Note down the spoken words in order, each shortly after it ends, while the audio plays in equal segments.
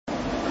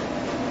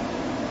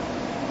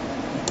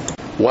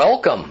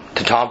Welcome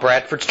to Tom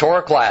Bradford's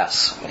Torah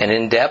class, an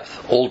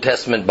in-depth Old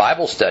Testament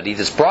Bible study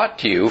that's brought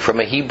to you from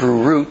a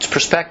Hebrew roots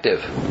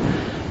perspective.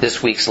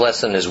 This week's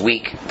lesson is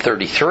week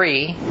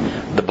 33,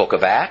 the book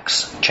of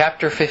Acts,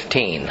 chapter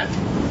 15.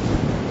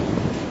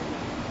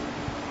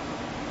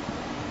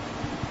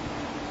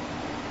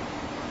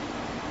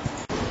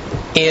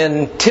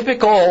 In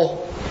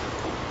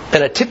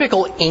a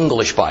typical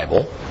English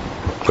Bible,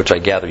 which I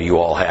gather you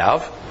all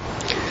have,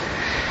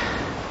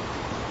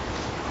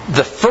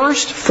 the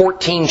first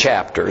 14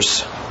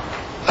 chapters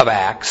of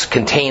Acts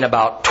contain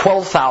about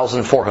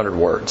 12,400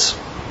 words.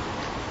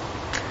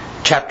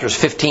 Chapters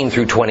 15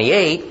 through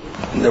 28,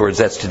 in other words,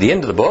 that's to the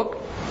end of the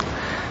book,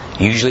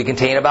 usually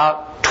contain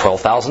about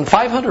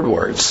 12,500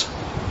 words.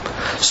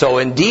 So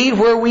indeed,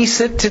 where we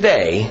sit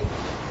today,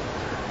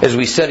 as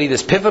we study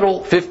this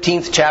pivotal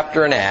 15th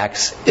chapter in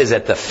Acts, is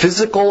at the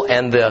physical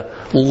and the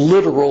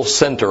literal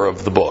center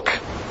of the book.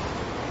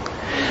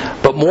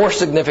 But more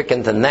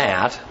significant than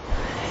that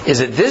is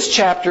that this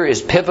chapter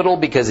is pivotal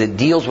because it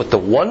deals with the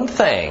one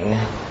thing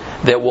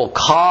that will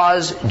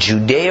cause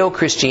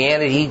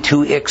Judeo-Christianity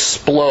to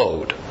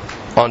explode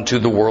onto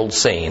the world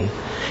scene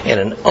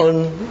in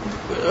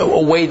a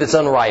way that's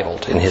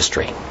unrivaled in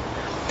history.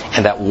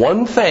 And that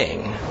one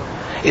thing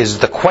is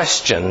the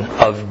question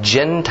of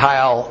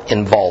Gentile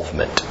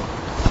involvement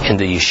in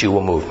the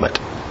Yeshua movement.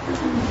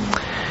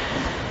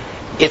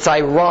 It's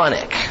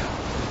ironic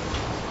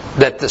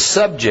that the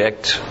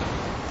subject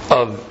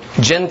of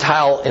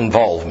Gentile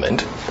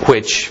involvement,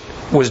 which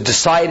was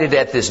decided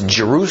at this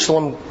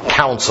Jerusalem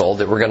council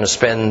that we're going to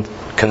spend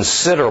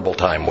considerable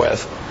time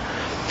with,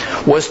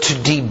 was to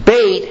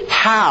debate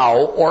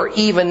how or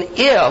even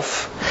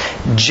if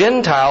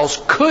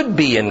Gentiles could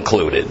be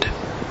included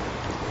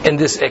in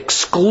this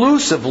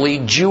exclusively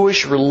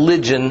Jewish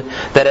religion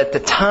that at the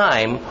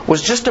time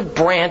was just a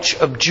branch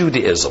of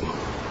Judaism.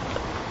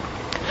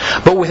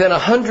 But within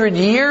 100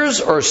 years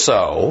or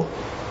so,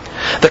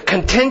 the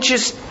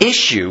contentious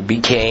issue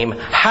became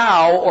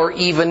how or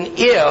even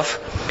if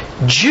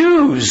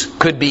Jews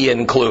could be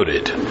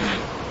included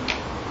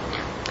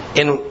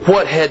in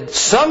what had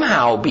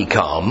somehow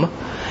become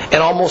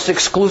an almost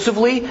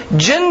exclusively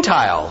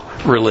Gentile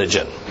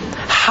religion.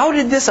 How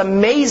did this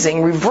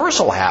amazing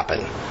reversal happen?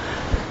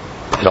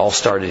 It all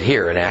started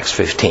here in Acts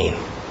 15.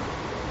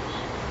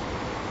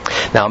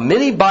 Now,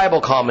 many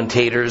Bible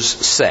commentators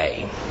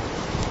say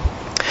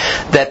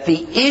that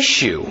the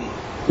issue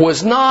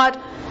was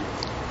not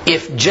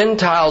if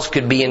Gentiles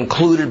could be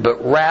included,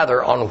 but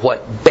rather on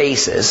what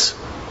basis.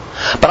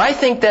 But I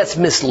think that's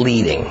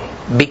misleading,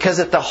 because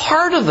at the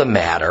heart of the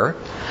matter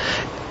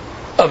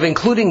of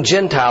including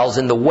Gentiles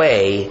in the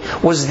way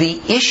was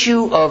the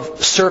issue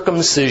of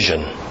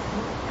circumcision.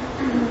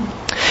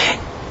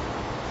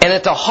 And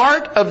at the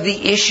heart of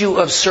the issue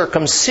of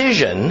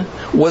circumcision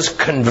was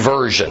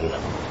conversion.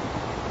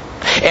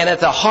 And at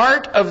the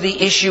heart of the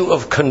issue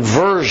of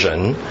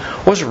conversion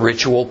was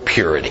ritual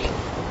purity.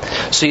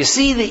 So you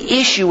see, the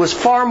issue was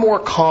far more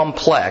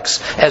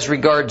complex as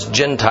regards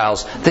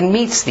Gentiles than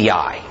meets the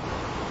eye.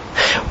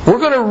 We're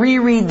going to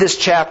reread this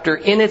chapter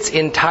in its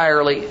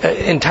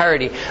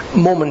entirety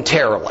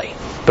momentarily.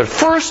 But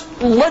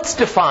first, let's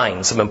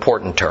define some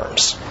important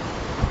terms.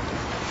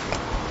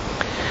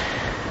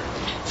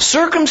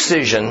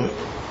 Circumcision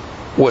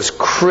was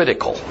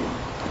critical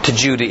to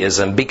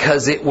Judaism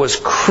because it was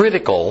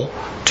critical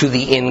to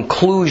the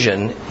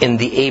inclusion in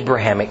the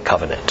Abrahamic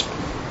covenant.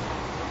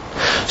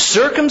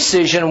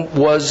 Circumcision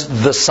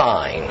was the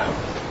sign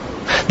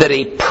that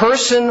a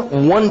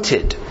person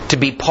wanted to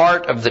be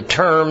part of the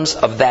terms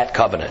of that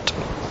covenant.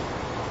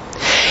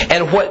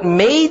 And what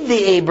made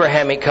the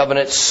Abrahamic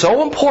covenant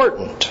so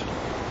important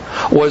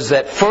was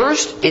that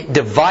first, it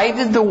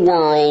divided the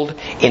world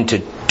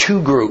into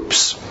two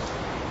groups.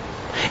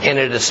 And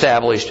it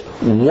established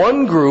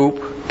one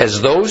group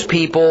as those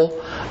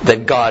people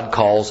that God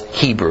calls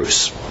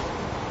Hebrews.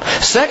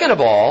 Second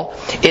of all,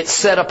 it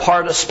set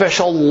apart a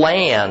special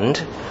land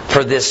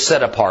for this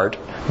set-apart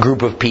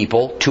group of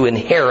people to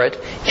inherit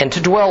and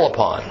to dwell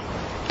upon.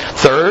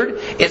 Third,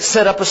 it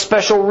set up a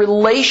special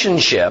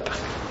relationship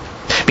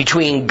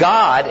between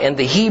God and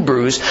the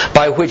Hebrews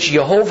by which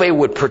Jehovah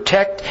would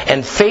protect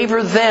and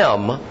favor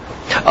them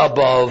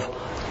above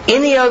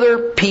any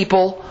other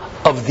people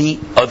of the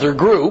other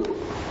group,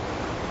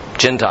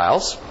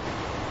 Gentiles,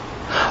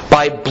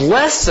 by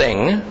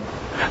blessing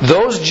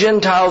those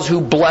Gentiles who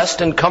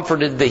blessed and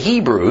comforted the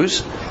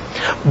Hebrews,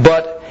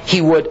 but He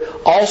would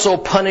also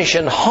punish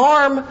and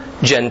harm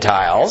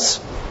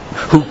Gentiles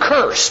who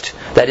cursed.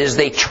 That is,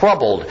 they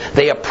troubled,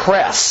 they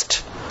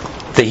oppressed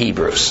the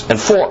Hebrews. And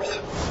fourth,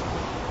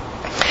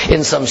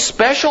 in some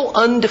special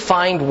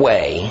undefined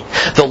way,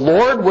 the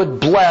Lord would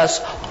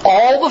bless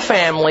all the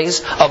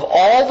families of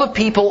all the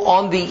people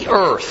on the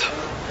earth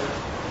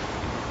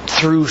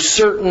through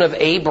certain of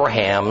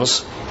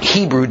Abraham's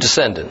Hebrew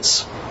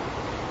descendants.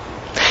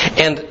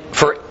 And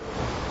for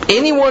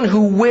anyone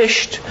who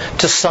wished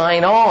to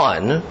sign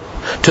on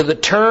to the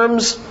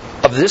terms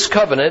of this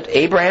covenant,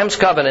 Abraham's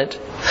covenant,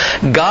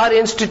 God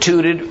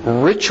instituted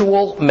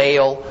ritual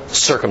male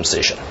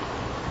circumcision.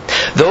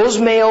 Those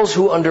males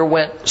who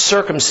underwent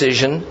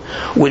circumcision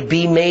would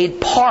be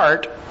made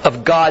part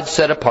of God's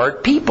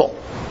set-apart people.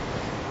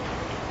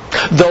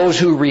 Those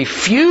who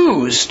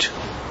refused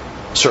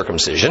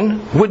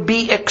circumcision would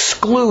be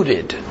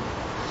excluded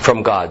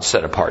from God's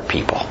set-apart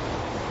people.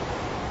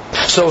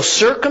 So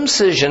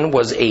circumcision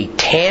was a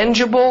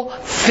tangible,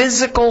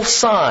 physical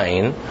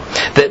sign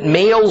that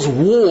males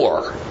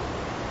wore,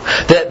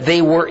 that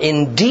they were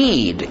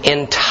indeed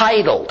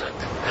entitled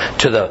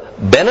to the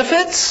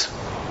benefits,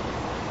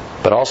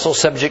 but also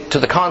subject to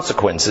the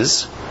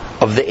consequences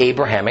of the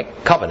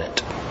Abrahamic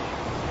covenant.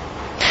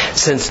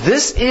 Since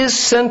this is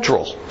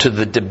central to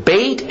the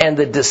debate and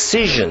the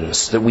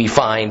decisions that we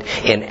find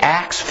in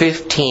Acts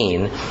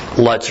 15,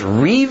 let's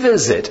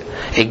revisit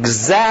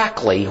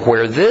exactly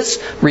where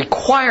this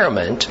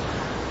requirement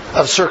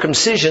of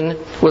circumcision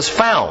was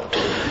found.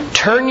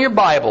 Turn your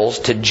Bibles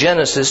to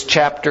Genesis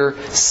chapter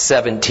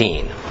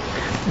 17.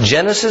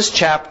 Genesis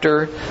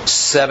chapter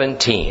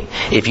 17.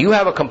 If you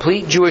have a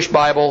complete Jewish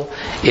Bible,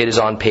 it is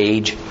on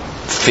page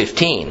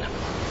 15.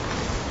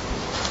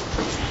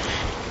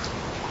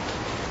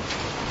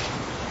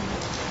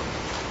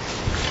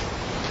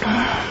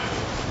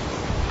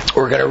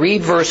 We're going to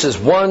read verses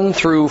 1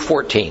 through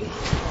 14.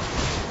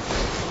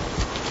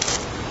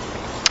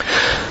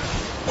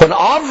 When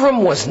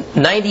Avram was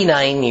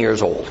 99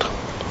 years old,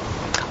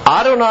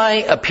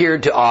 Adonai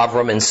appeared to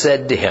Avram and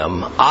said to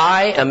him,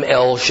 I am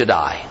El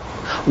Shaddai.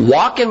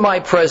 Walk in my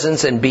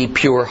presence and be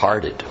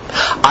pure-hearted.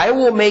 I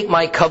will make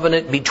my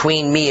covenant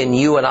between me and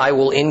you, and I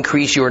will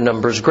increase your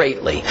numbers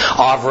greatly.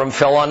 Avram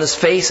fell on his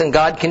face, and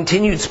God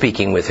continued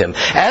speaking with him.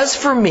 As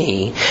for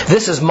me,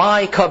 this is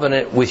my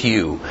covenant with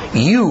you.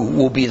 You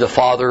will be the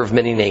father of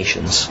many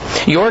nations.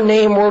 Your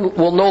name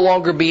will no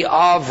longer be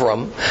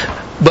Avram,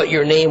 but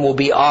your name will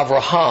be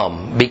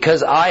Avraham,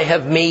 because I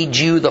have made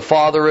you the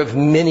father of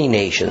many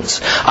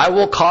nations. I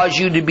will cause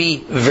you to be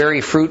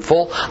very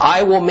fruitful.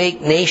 I will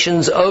make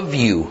nations of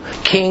you.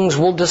 Kings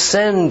will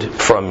descend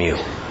from you.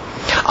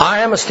 I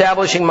am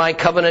establishing my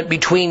covenant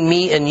between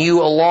me and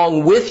you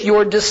along with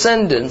your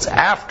descendants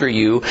after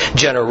you,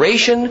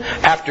 generation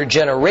after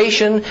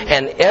generation,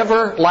 an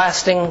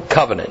everlasting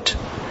covenant,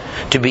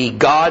 to be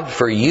God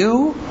for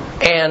you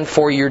and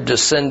for your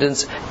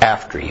descendants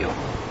after you.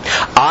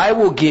 I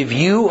will give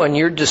you and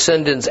your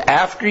descendants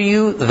after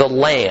you the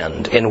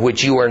land in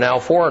which you are now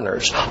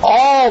foreigners,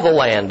 all the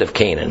land of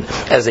Canaan,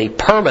 as a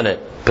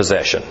permanent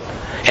possession,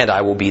 and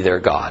I will be their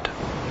God.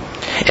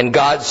 And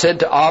God said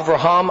to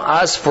Avraham,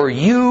 as for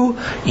you,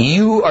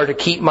 you are to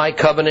keep my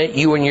covenant,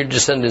 you and your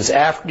descendants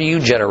after you,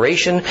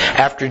 generation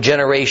after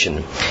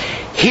generation.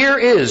 Here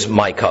is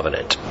my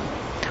covenant,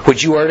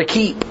 which you are to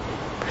keep,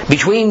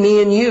 between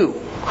me and you,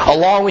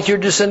 along with your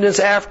descendants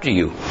after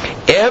you.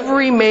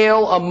 Every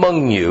male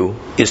among you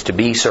is to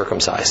be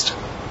circumcised.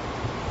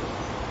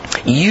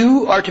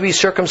 You are to be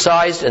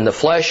circumcised in the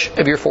flesh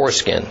of your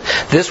foreskin.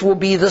 This will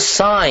be the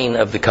sign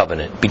of the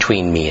covenant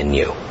between me and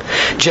you.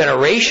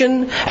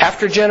 Generation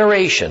after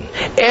generation,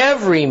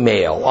 every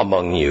male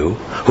among you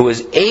who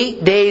is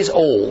 8 days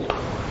old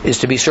is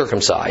to be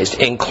circumcised,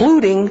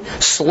 including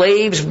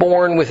slaves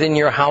born within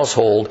your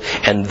household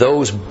and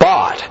those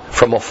bought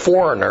from a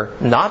foreigner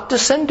not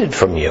descended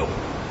from you.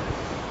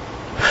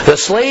 The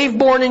slave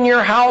born in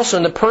your house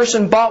and the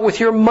person bought with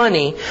your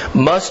money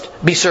must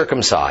be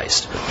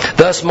circumcised.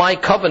 Thus my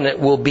covenant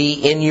will be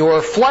in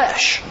your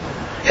flesh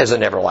as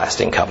an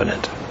everlasting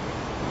covenant.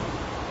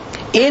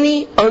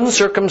 Any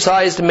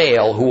uncircumcised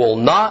male who will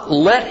not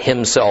let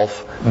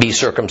himself be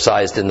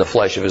circumcised in the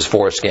flesh of his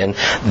foreskin,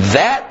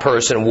 that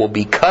person will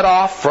be cut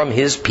off from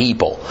his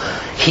people.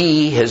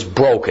 He has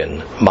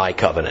broken my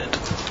covenant.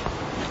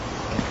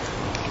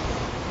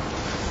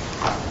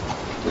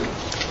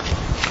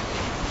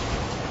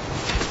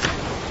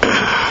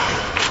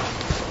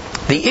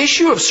 The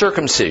issue of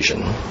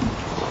circumcision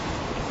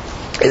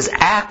is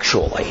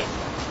actually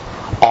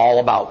all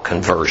about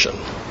conversion.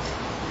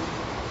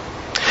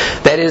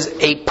 That is,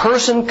 a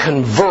person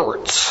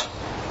converts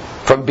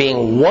from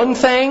being one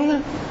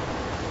thing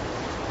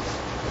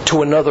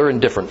to another and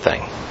different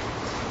thing.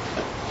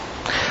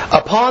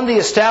 Upon the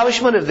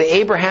establishment of the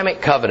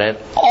Abrahamic covenant,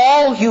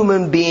 all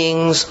human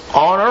beings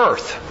on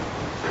earth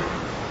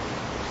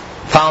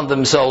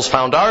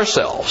found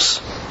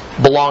ourselves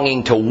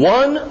belonging to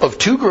one of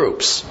two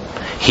groups,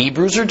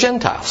 Hebrews or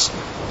Gentiles.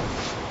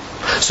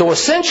 So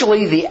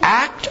essentially, the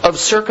act of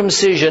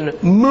circumcision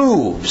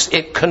moves,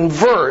 it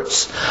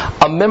converts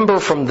a member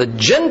from the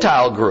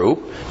Gentile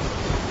group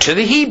to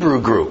the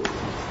Hebrew group.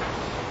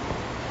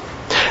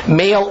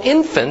 Male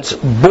infants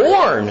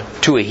born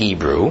to a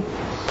Hebrew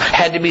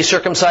had to be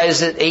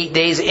circumcised at 8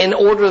 days in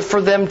order for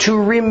them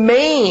to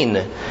remain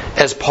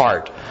as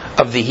part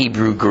of the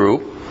Hebrew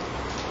group.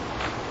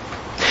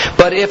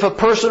 But if a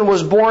person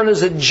was born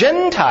as a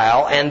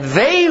Gentile and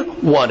they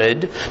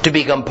wanted to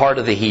become part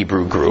of the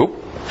Hebrew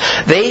group,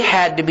 they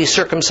had to be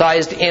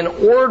circumcised in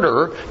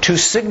order to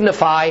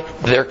signify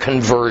their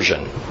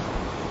conversion.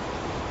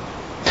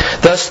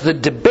 Thus, the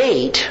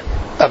debate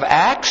of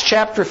Acts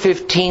chapter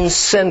 15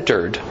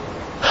 centered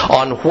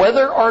on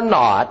whether or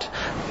not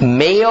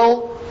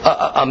male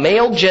a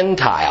male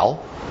Gentile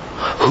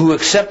who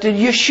accepted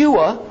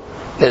Yeshua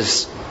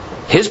as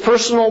his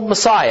personal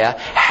Messiah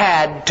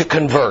had to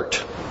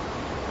convert.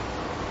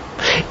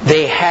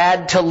 They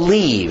had to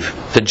leave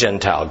the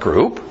Gentile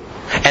group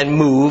and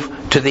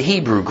move to the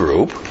Hebrew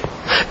group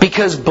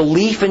because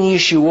belief in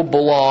Yeshua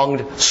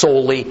belonged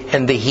solely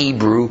in the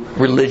Hebrew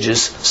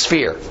religious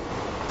sphere.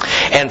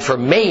 And for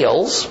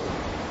males,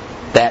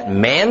 that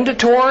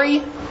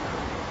mandatory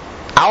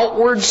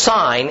outward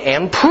sign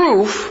and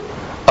proof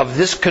of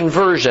this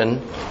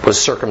conversion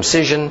was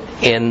circumcision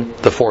in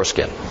the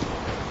foreskin.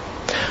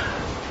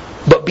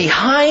 But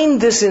behind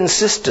this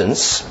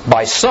insistence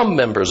by some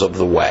members of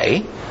the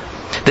way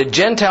that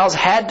Gentiles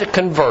had to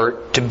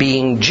convert to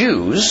being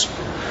Jews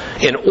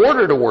in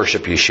order to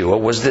worship Yeshua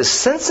was this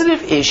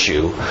sensitive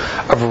issue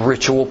of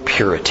ritual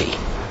purity.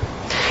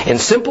 In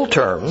simple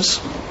terms,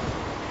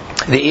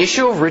 the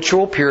issue of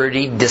ritual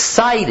purity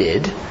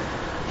decided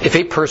if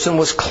a person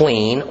was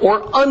clean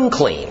or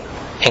unclean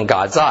in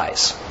God's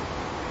eyes.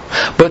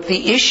 But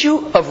the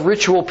issue of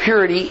ritual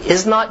purity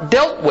is not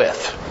dealt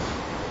with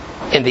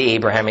in the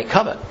Abrahamic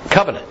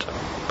covenant.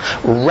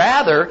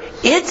 Rather,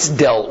 it's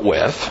dealt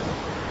with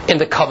in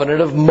the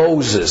covenant of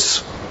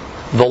Moses,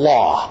 the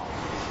law.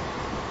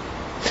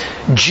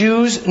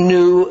 Jews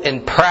knew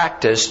and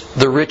practiced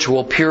the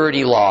ritual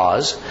purity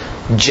laws.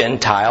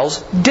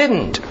 Gentiles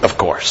didn't, of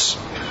course.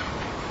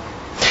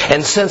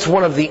 And since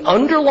one of the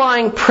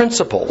underlying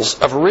principles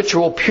of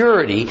ritual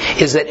purity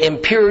is that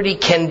impurity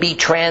can be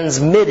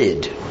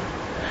transmitted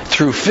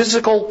through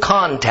physical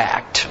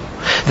contact,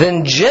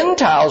 then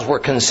Gentiles were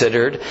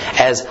considered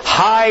as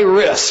high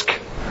risk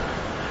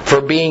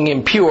for being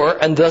impure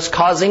and thus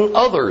causing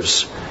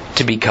others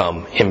to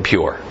become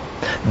impure.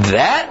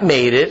 That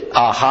made it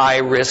a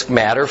high-risk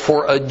matter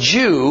for a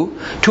Jew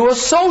to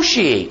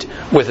associate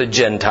with a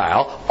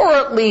Gentile, or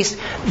at least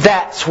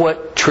that's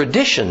what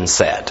tradition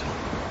said.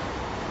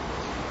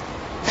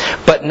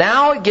 But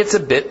now it gets a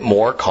bit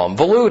more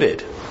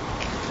convoluted,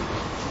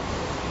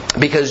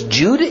 because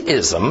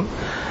Judaism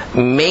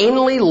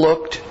mainly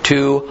looked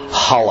to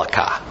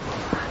halakha,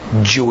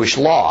 Jewish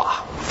law,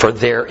 for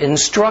their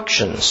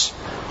instructions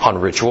on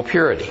ritual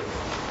purity.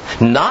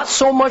 Not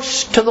so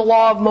much to the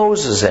law of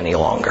Moses any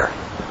longer.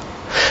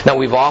 Now,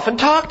 we've often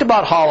talked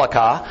about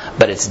halakha,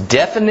 but its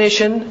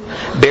definition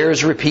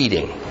bears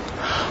repeating.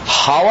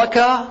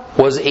 Halakha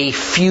was a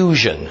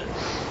fusion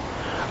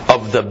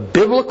of the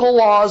biblical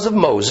laws of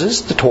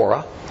Moses, the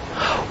Torah,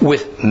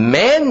 with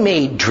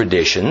man-made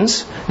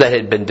traditions that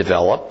had been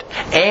developed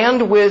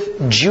and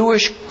with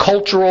Jewish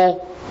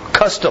cultural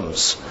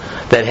customs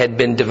that had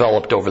been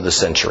developed over the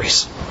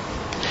centuries.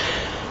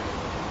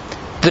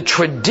 The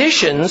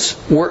traditions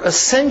were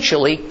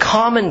essentially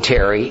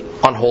commentary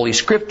on Holy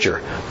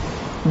Scripture,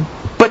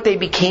 but they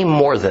became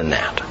more than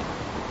that.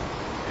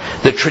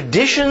 The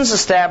traditions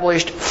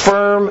established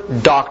firm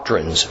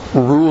doctrines,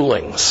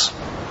 rulings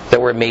that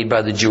were made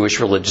by the Jewish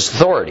religious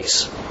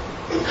authorities.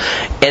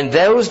 And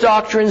those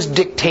doctrines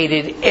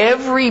dictated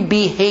every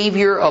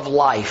behavior of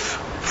life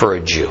for a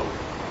Jew.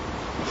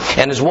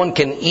 And as one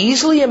can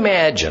easily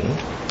imagine,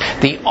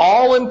 the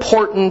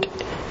all-important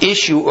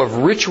issue of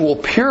ritual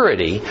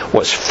purity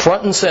was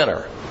front and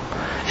center.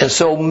 And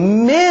so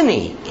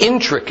many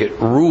intricate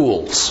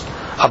rules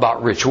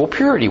about ritual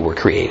purity were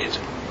created.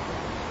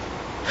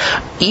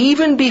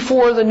 Even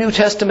before the New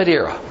Testament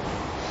era,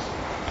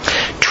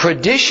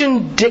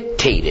 tradition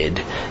dictated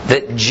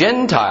that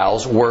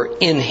Gentiles were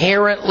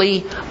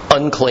inherently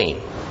unclean.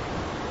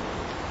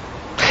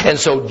 And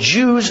so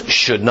Jews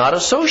should not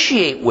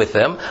associate with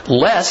them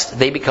lest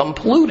they become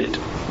polluted.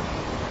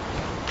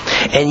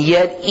 And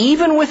yet,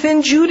 even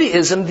within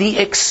Judaism, the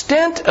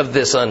extent of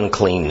this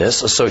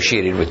uncleanness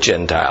associated with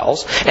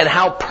Gentiles and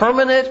how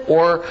permanent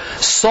or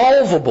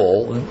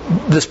solvable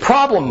this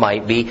problem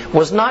might be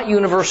was not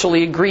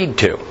universally agreed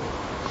to.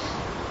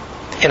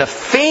 In a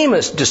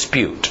famous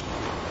dispute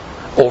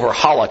over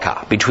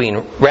halakha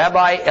between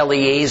Rabbi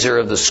Eliezer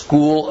of the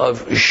school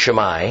of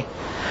Shammai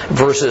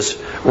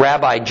versus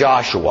Rabbi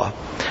Joshua,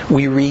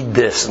 we read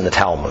this in the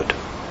Talmud.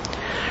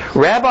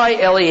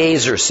 Rabbi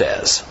Eliezer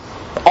says,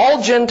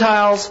 all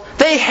Gentiles,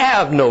 they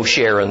have no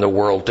share in the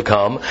world to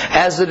come.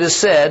 As it is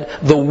said,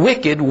 the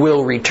wicked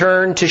will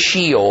return to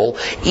Sheol,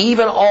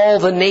 even all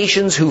the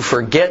nations who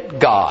forget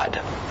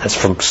God. That's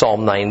from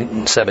Psalm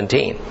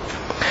 9:17.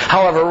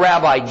 However,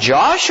 Rabbi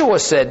Joshua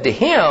said to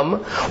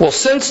him, well,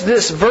 since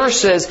this verse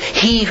says,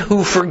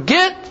 who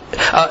forget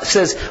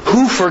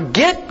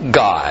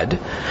God,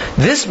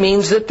 this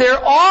means that there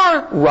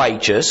are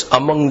righteous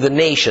among the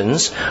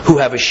nations who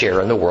have a share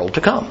in the world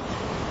to come.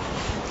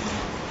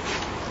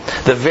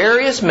 The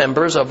various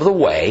members of the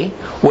Way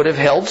would have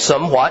held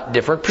somewhat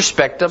different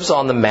perspectives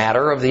on the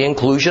matter of the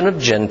inclusion of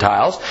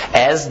Gentiles,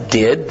 as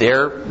did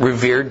their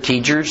revered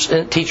teachers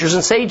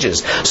and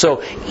sages.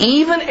 So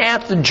even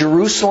at the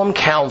Jerusalem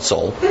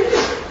Council,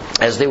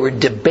 as they were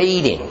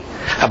debating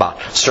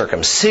about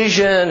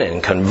circumcision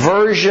and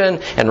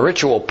conversion and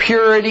ritual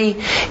purity,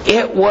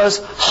 it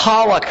was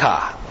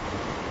halakha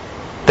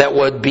that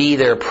would be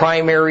their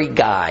primary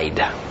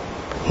guide.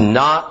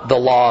 not the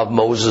law of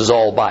Moses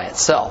all by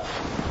itself.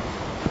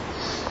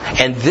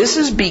 And this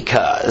is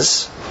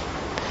because,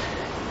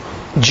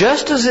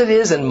 just as it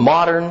is in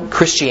modern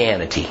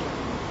Christianity,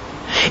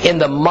 in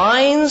the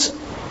minds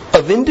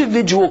of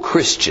individual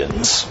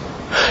Christians,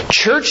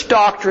 church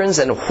doctrines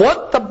and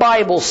what the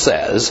Bible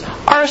says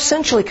are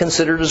essentially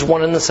considered as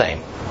one and the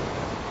same.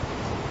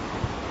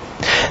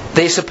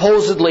 They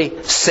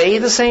supposedly say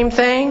the same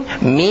thing,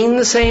 mean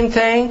the same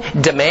thing,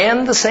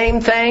 demand the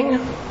same thing.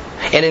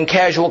 And in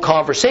casual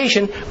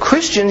conversation,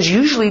 Christians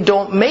usually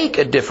don't make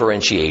a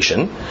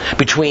differentiation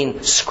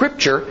between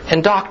Scripture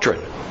and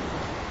doctrine.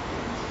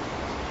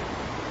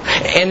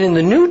 And in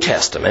the New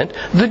Testament,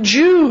 the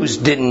Jews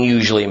didn't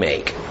usually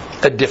make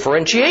a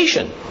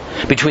differentiation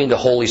between the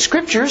Holy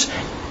Scriptures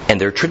and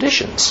their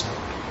traditions.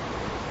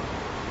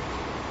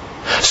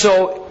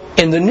 So,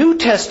 in the New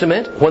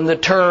Testament, when the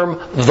term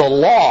the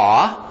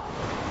law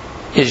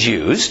is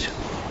used,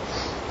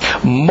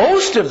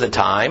 most of the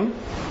time,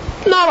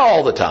 not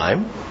all the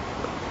time,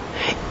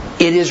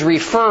 it is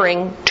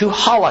referring to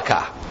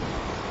halakha,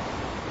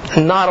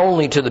 not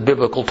only to the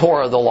biblical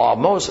Torah, the law of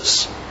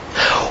Moses.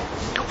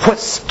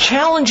 What's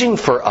challenging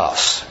for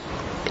us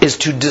is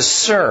to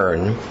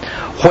discern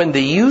when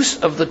the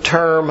use of the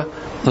term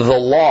the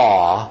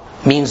law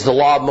means the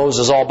law of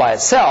Moses all by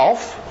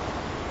itself,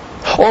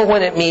 or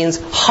when it means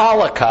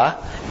halakha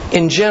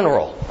in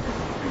general.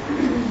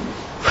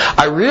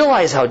 I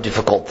realize how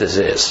difficult this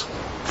is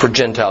for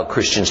Gentile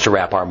Christians to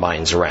wrap our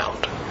minds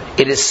around.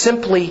 It is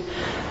simply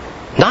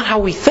not how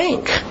we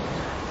think,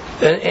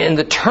 and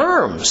the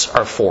terms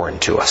are foreign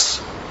to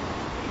us.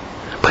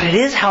 But it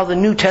is how the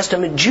New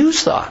Testament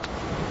Jews thought.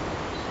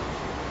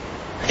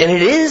 And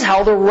it is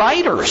how the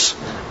writers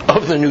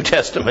of the New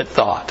Testament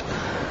thought.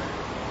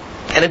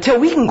 And until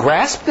we can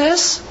grasp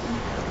this,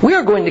 we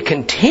are going to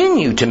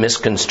continue to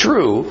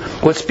misconstrue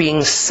what's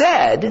being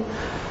said,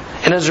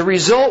 and as a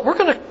result, we're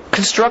going to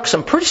construct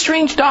some pretty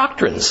strange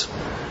doctrines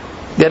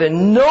that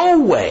in no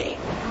way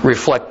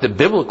reflect the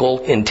biblical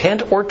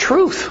intent or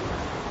truth.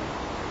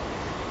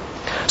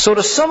 So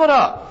to sum it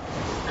up,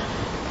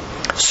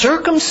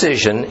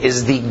 circumcision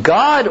is the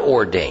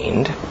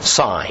God-ordained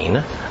sign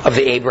of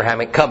the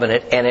Abrahamic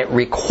covenant, and it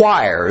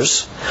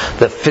requires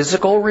the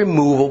physical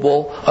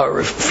removal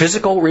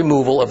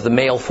of the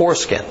male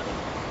foreskin.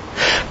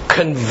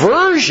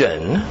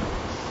 Conversion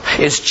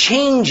is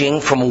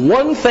changing from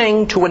one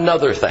thing to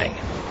another thing.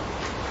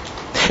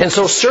 And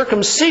so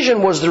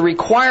circumcision was the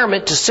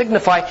requirement to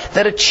signify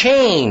that a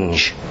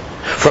change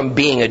from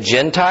being a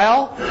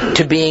Gentile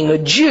to being a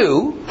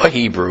Jew, a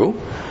Hebrew,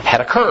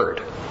 had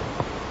occurred.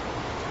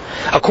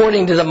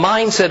 According to the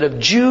mindset of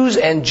Jews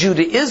and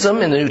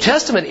Judaism in the New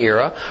Testament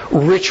era,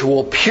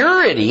 ritual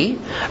purity,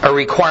 a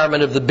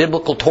requirement of the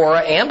biblical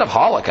Torah and of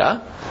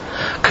halakha,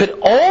 could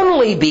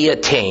only be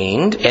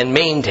attained and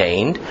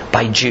maintained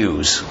by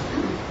Jews.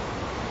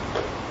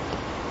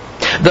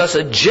 Thus,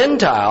 a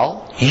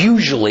Gentile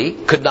usually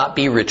could not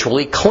be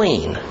ritually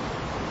clean.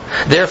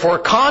 Therefore,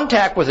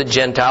 contact with a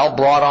Gentile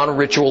brought on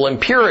ritual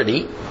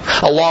impurity,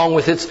 along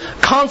with its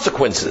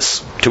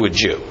consequences to a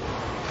Jew.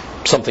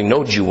 Something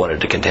no Jew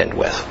wanted to contend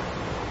with.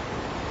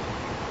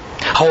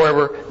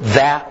 However,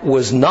 that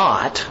was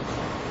not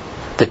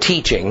the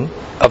teaching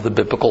of the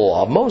biblical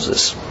law of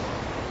Moses.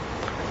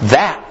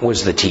 That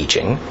was the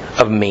teaching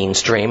of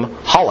mainstream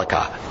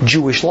halakha,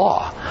 Jewish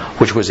law,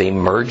 which was a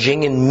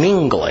merging and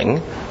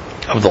mingling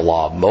of the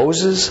law of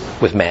Moses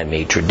with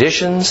man-made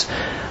traditions,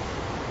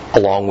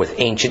 along with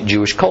ancient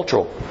Jewish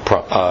cultural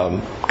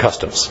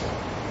customs.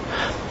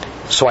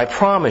 So I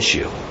promise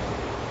you,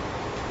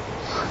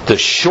 the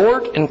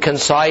short and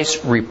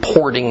concise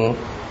reporting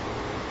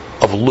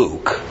of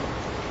Luke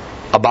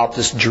about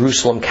this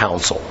Jerusalem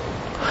council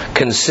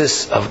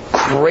consists of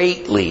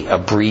greatly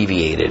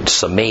abbreviated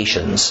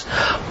summations,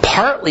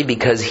 partly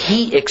because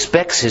he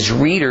expects his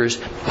readers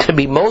to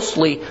be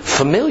mostly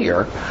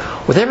familiar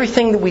with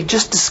everything that we've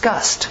just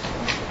discussed.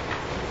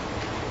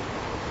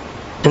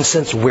 And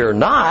since we're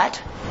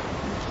not,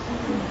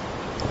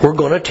 we're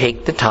going to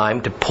take the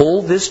time to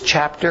pull this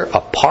chapter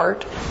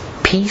apart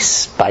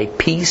piece by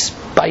piece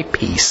by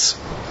piece.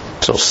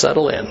 So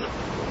settle in.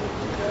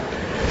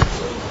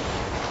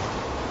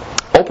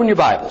 Open your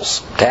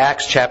Bibles to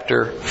Acts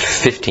chapter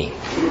 15.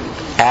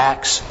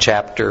 Acts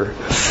chapter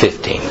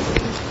 15.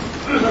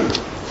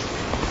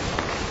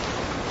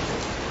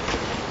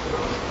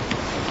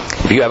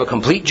 If you have a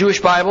complete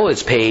Jewish Bible,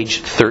 it's page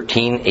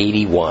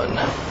 1381.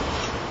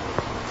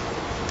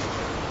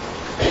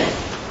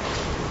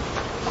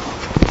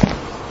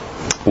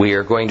 We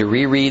are going to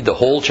reread the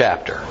whole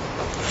chapter.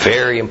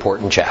 Very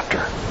important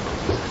chapter.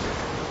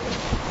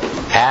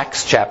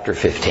 Acts chapter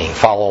 15.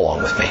 Follow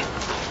along with me.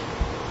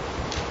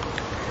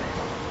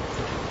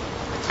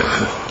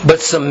 But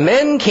some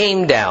men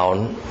came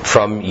down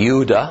from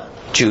Judah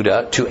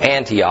to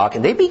Antioch,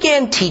 and they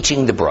began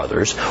teaching the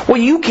brothers, well,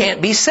 you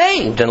can't be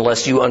saved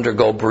unless you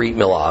undergo Brit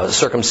Milah,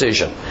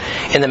 circumcision,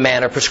 in the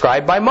manner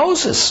prescribed by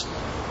Moses.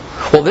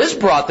 Well, this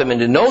brought them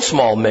into no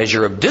small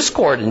measure of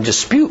discord and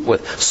dispute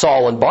with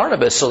Saul and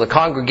Barnabas. So the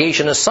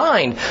congregation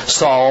assigned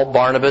Saul,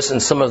 Barnabas,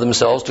 and some of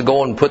themselves to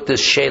go and put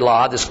this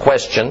shelah, this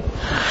question,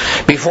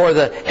 before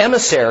the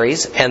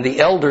emissaries and the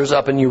elders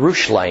up in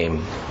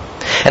Jerusalem.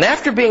 And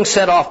after being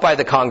sent off by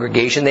the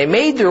congregation, they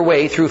made their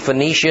way through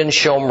Phoenicia and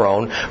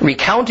Shomron,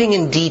 recounting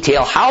in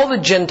detail how the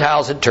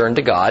Gentiles had turned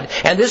to God,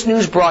 and this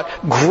news brought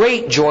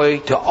great joy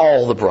to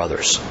all the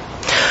brothers.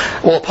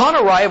 Well, upon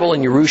arrival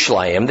in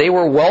Jerusalem, they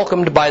were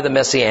welcomed by the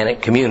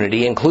Messianic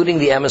community, including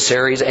the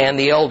emissaries and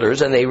the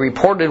elders, and they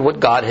reported what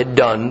God had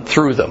done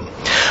through them.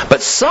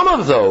 But some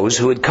of those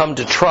who had come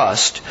to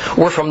trust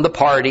were from the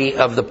party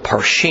of the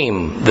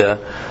Parshim, the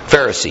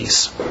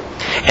Pharisees.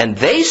 And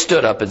they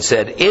stood up and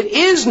said, "It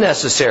is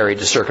necessary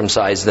to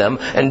circumcise them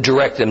and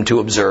direct them to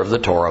observe the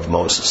Torah of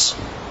Moses."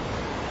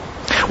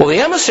 Well,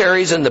 the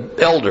emissaries and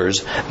the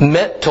elders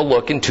met to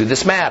look into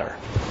this matter.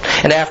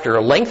 And after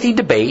a lengthy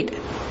debate,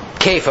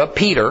 Kepha,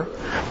 Peter,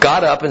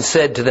 got up and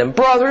said to them,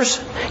 "Brothers,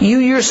 you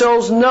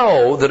yourselves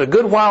know that a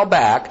good while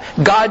back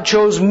God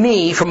chose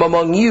me from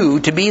among you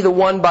to be the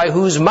one by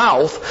whose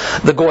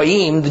mouth the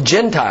Goyim, the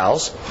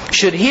Gentiles,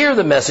 should hear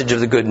the message of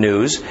the good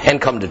news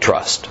and come to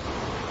trust.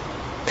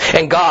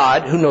 And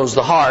God, who knows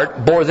the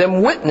heart, bore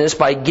them witness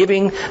by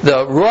giving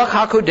the Ruach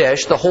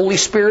HaKodesh, the Holy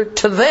Spirit,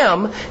 to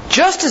them,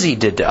 just as He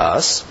did to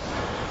us.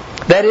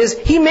 That is,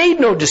 He made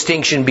no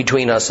distinction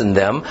between us and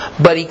them,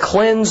 but He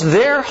cleansed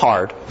their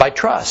heart by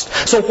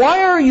trust. So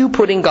why are you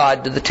putting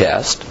God to the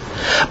test?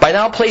 By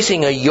now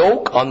placing a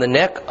yoke on the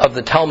neck of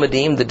the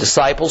Talmudim, the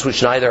disciples,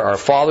 which neither our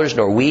fathers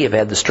nor we have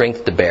had the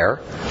strength to bear?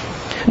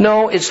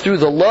 No, it's through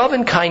the love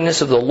and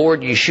kindness of the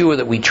Lord Yeshua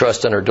that we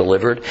trust and are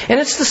delivered,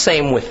 and it's the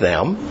same with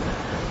them."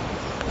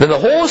 Then the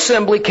whole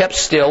assembly kept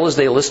still as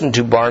they listened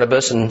to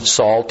Barnabas and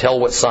Saul tell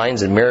what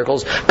signs and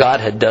miracles God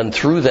had done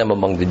through them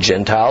among the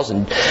Gentiles.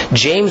 And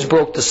James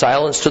broke the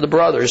silence to the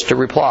brothers to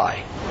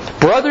reply.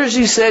 "Brothers,"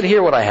 he said,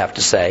 "hear what I have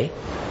to say."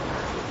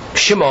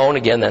 Shimon,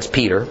 again that's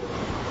Peter,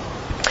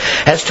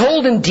 has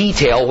told in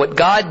detail what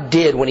God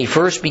did when He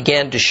first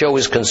began to show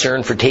His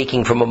concern for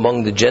taking from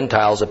among the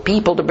Gentiles a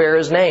people to bear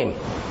His name.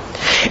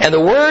 And the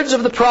words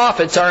of the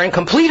prophets are in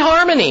complete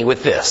harmony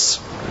with this.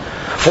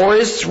 For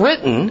it's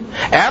written,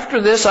 "After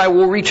this I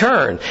will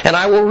return, and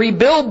I will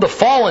rebuild the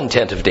fallen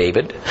tent of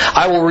David.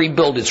 I will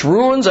rebuild its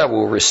ruins, I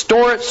will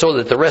restore it, so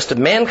that the rest of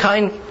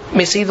mankind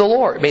may seek the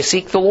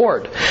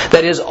Lord.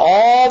 That is,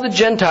 all the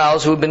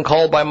Gentiles who have been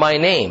called by my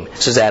name,"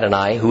 says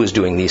Adonai, who is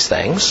doing these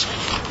things.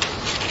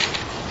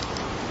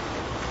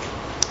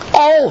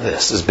 All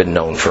this has been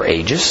known for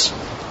ages.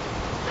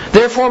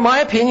 Therefore, my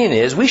opinion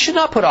is we should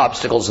not put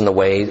obstacles in the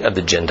way of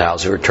the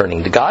Gentiles who are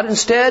turning to God.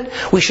 Instead,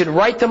 we should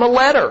write them a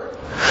letter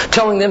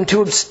telling them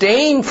to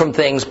abstain from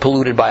things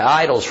polluted by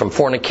idols, from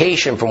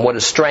fornication, from what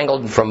is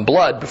strangled, and from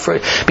blood.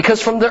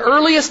 Because from the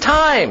earliest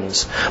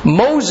times,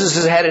 Moses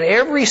has had in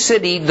every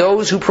city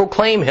those who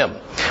proclaim Him,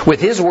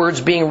 with his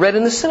words being read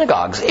in the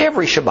synagogues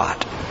every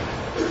Shabbat.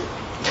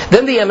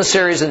 Then the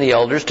emissaries and the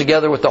elders,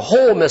 together with the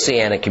whole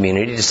Messianic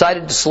community,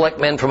 decided to select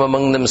men from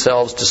among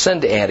themselves to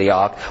send to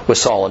Antioch with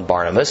Saul and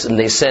Barnabas. And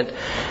they sent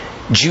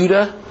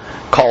Judah,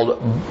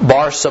 called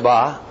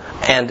Barsabah,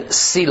 and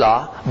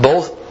Silah,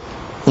 both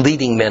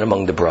leading men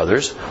among the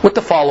brothers, with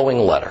the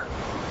following letter.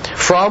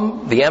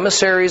 "From the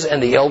emissaries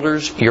and the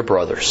elders, your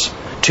brothers.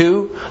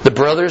 To the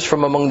brothers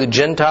from among the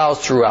Gentiles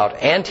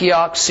throughout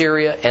Antioch,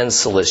 Syria, and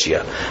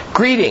Cilicia.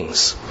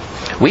 Greetings.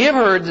 We have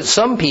heard that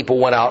some people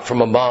went out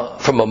from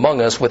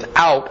among us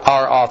without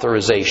our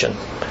authorization,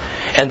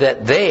 and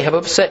that they have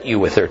upset you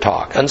with their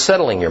talk,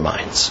 unsettling your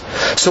minds.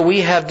 So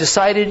we have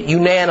decided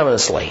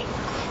unanimously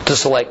to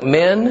select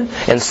men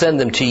and send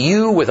them to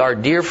you with our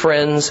dear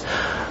friends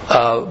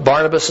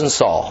Barnabas and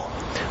Saul,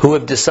 who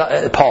have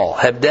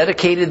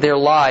dedicated their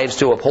lives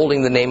to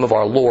upholding the name of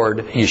our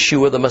Lord,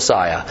 Yeshua the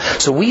Messiah.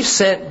 So we've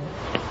sent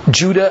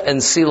Judah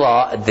and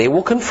Silah. They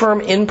will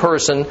confirm in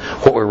person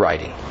what we're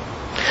writing.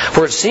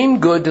 For it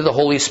seemed good to the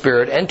Holy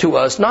Spirit and to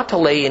us not to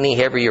lay any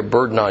heavier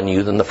burden on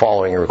you than the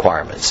following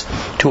requirements: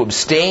 to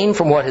abstain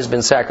from what has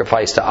been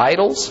sacrificed to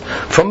idols,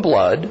 from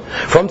blood,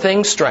 from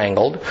things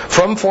strangled,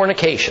 from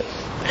fornication.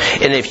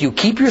 And if you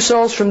keep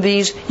yourselves from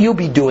these, you'll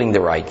be doing the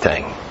right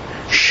thing.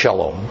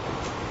 Shalom."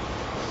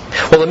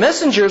 Well, the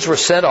messengers were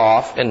sent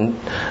off and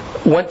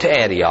went to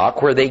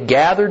Antioch, where they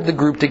gathered the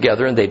group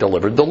together and they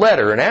delivered the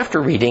letter. And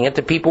after reading it,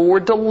 the people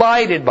were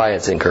delighted by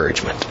its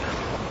encouragement.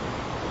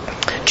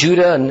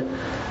 Judah and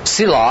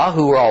Silah,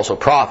 who were also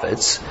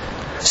prophets,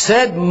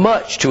 said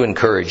much to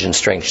encourage and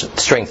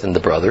strengthen the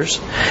brothers.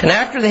 And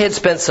after they had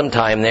spent some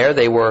time there,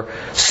 they were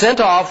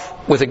sent off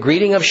with a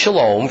greeting of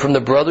shalom from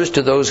the brothers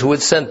to those who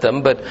had sent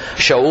them. But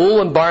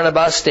Shaul and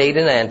Barnabas stayed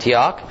in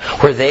Antioch,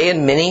 where they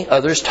and many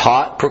others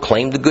taught,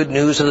 proclaimed the good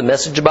news of the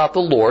message about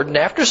the Lord. And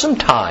after some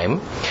time,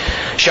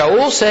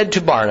 Shaul said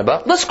to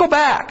Barnabas, "Let's go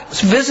back.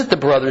 Let's visit the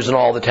brothers in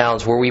all the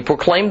towns where we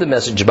proclaimed the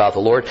message about the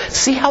Lord.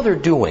 See how they're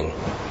doing."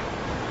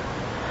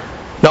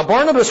 Now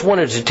Barnabas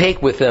wanted to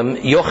take with them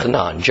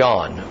Yochanan,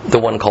 John, the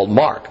one called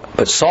Mark.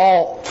 But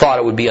Saul thought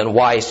it would be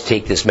unwise to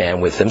take this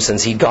man with them,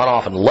 since he'd gone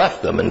off and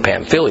left them in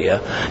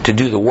Pamphylia to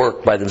do the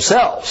work by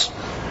themselves.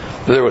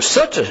 There was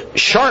such a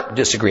sharp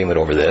disagreement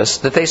over this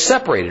that they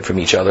separated from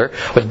each other,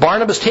 with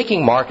Barnabas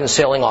taking Mark and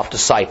sailing off to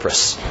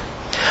Cyprus.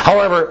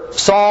 However,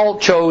 Saul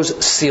chose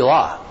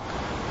Silah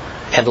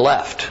and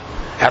left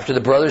after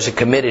the brothers had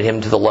committed him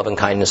to the loving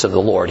kindness of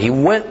the Lord. He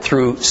went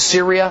through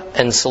Syria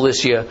and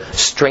Cilicia,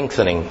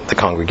 strengthening the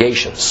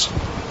congregations.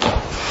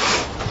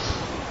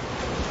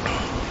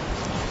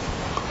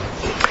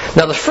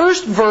 Now, the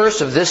first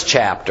verse of this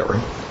chapter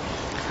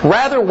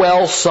rather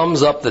well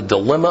sums up the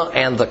dilemma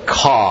and the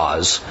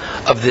cause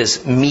of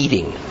this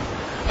meeting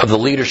of the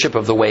leadership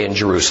of the Way in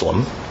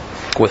Jerusalem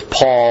with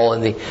Paul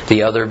and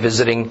the other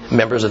visiting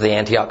members of the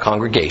Antioch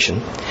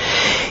congregation.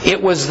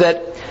 It was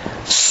that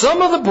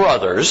some of the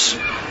brothers,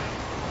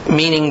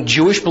 meaning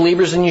Jewish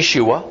believers in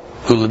Yeshua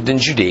who lived in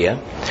Judea,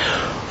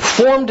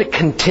 formed a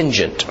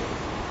contingent,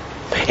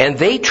 and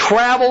they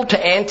traveled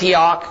to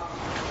Antioch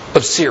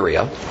of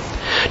Syria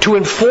to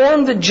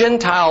inform the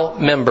Gentile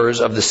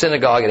members of the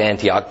synagogue at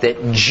Antioch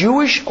that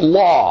Jewish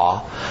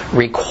law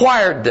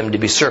required them to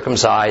be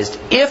circumcised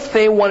if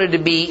they wanted to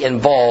be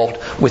involved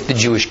with the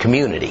Jewish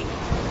community,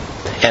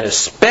 and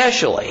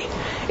especially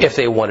if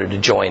they wanted to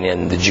join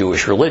in the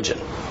Jewish religion.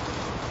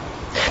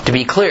 To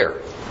be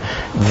clear,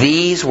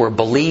 these were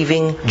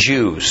believing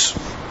Jews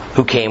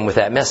who came with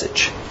that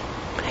message.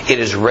 It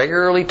is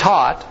regularly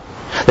taught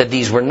that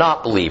these were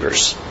not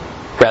believers.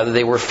 Rather,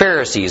 they were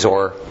Pharisees,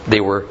 or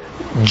they were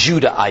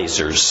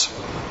Judaizers,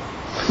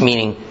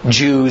 meaning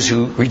Jews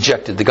who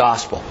rejected the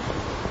gospel.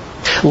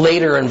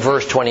 Later in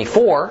verse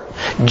 24,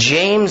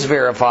 James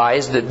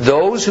verifies that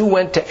those who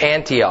went to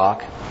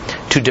Antioch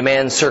to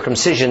demand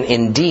circumcision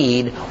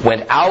indeed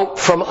went out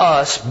from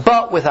us,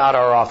 but without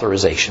our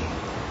authorization.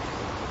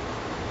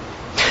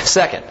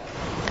 Second,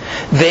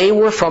 they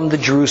were from the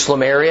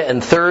Jerusalem area.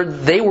 And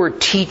third, they were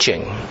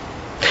teaching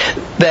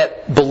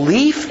that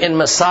belief in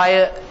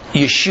Messiah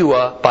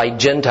Yeshua by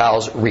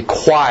Gentiles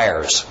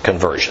requires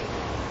conversion,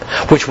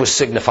 which was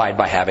signified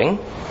by having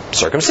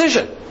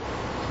circumcision.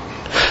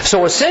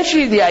 So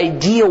essentially the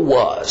idea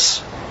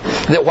was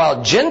that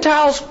while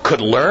Gentiles could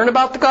learn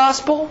about the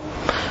gospel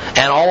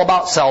and all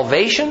about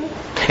salvation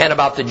and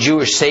about the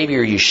Jewish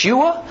Savior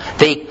Yeshua,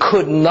 they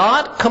could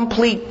not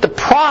complete the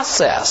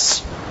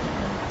process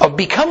of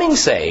becoming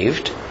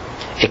saved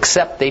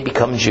except they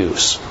become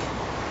Jews.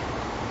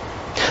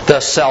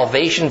 Thus,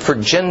 salvation for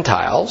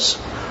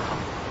Gentiles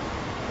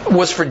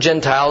was for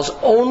Gentiles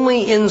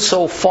only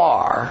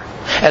insofar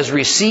as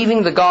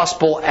receiving the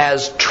gospel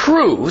as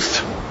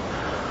truth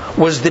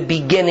was the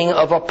beginning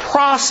of a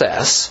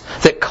process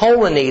that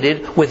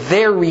culminated with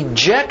their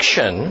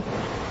rejection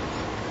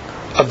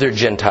of their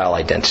Gentile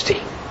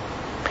identity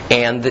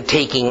and the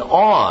taking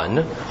on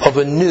of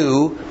a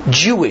new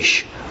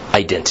Jewish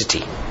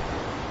identity.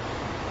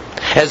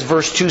 As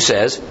verse 2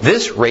 says,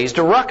 this raised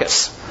a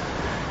ruckus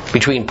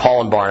between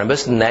Paul and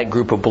Barnabas and that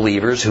group of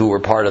believers who were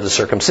part of the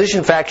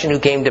circumcision faction who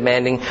came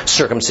demanding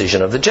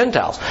circumcision of the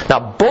Gentiles. Now,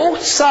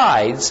 both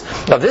sides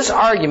of this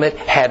argument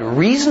had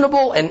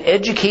reasonable and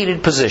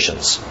educated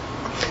positions.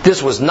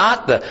 This was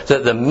not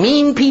the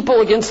mean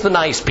people against the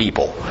nice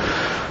people.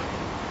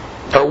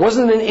 Or it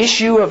wasn't an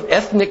issue of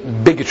ethnic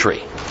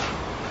bigotry.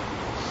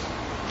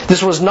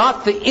 This was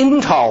not the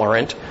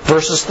intolerant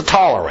versus the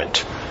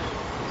tolerant.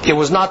 It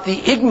was not the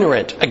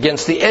ignorant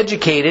against the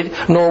educated,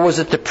 nor was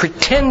it the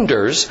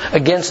pretenders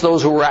against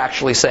those who were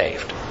actually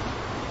saved.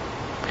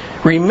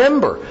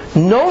 Remember,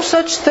 no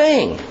such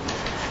thing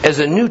as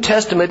a New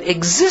Testament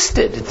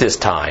existed at this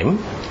time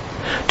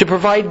to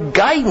provide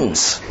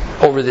guidance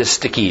over this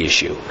sticky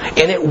issue.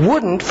 And it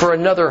wouldn't for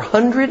another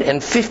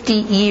 150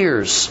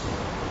 years.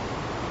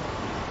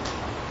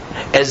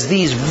 As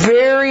these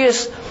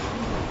various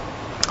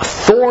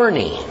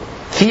thorny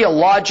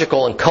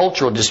theological and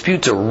cultural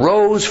disputes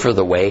arose for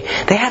the Way,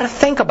 they had to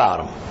think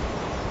about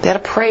them. They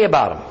had to pray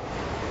about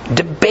them,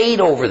 debate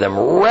over them,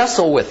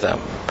 wrestle with them,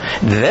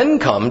 then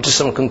come to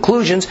some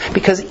conclusions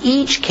because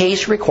each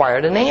case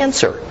required an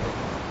answer.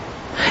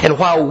 And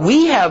while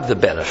we have the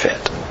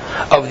benefit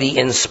of the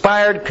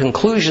inspired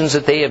conclusions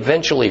that they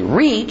eventually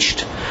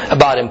reached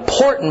about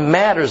important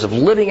matters of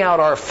living out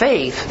our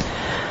faith,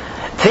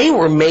 they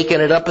were making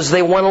it up as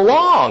they went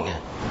along.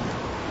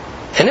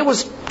 And it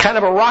was kind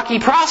of a rocky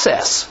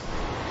process.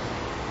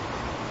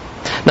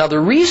 Now, the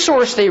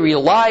resource they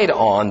relied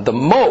on the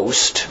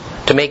most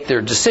to make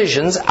their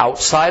decisions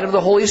outside of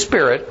the Holy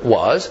Spirit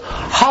was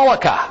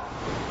halakha.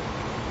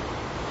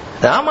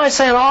 Now, that might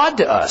sound odd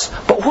to us,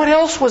 but what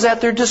else was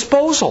at their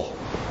disposal?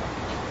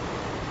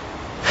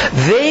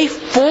 They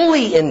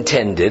fully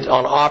intended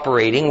on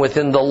operating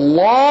within the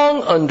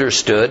long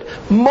understood,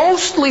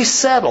 mostly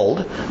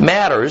settled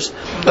matters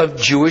of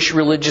Jewish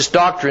religious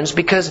doctrines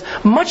because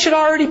much had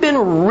already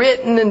been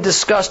written and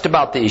discussed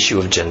about the issue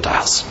of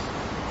Gentiles.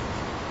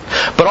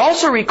 But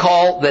also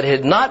recall that it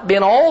had not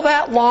been all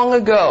that long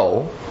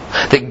ago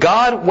that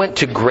God went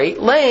to great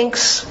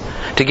lengths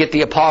to get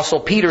the Apostle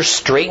Peter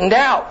straightened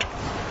out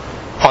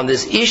on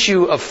this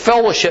issue of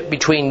fellowship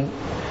between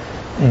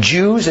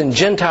Jews and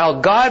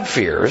Gentile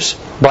God-fearers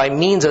by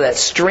means of that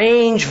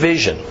strange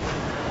vision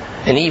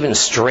and even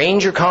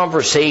stranger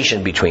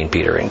conversation between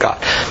Peter and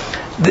God.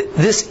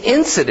 This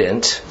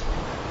incident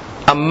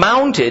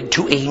amounted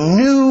to a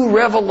new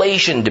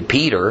revelation to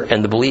Peter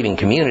and the believing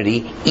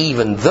community,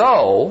 even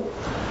though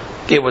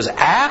it was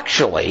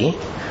actually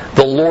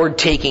the Lord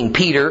taking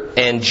Peter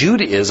and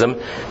Judaism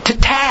to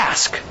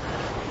task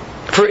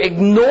for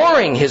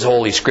ignoring His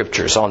Holy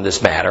Scriptures on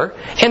this matter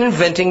and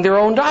inventing their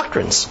own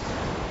doctrines.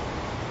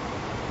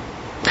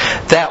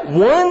 That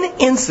one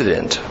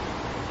incident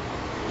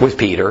with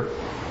Peter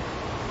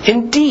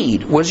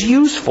indeed was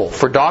useful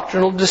for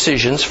doctrinal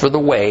decisions for the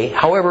way,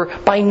 however,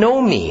 by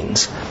no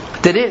means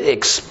did it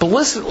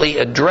explicitly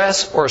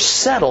address or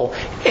settle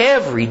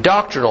every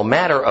doctrinal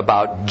matter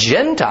about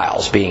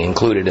Gentiles being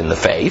included in the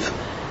faith,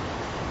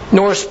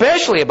 nor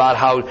especially about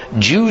how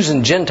Jews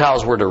and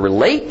Gentiles were to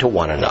relate to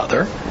one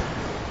another.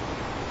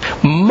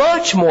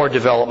 Much more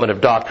development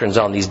of doctrines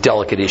on these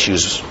delicate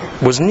issues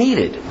was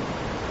needed.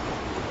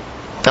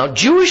 Now,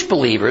 Jewish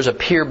believers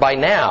appear by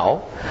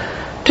now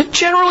to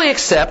generally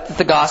accept that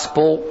the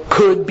gospel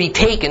could be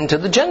taken to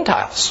the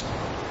Gentiles,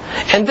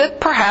 and that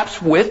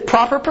perhaps with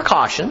proper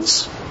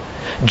precautions,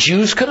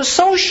 Jews could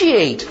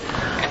associate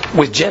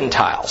with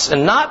Gentiles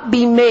and not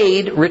be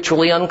made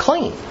ritually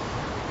unclean.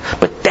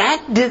 But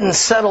that didn't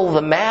settle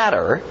the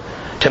matter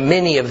to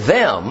many of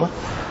them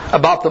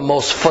about the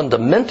most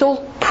fundamental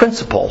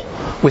principle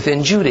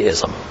within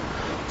Judaism,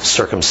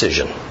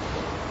 circumcision.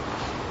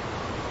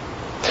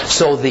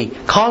 So the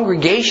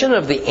congregation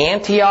of the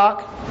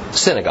Antioch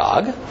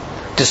synagogue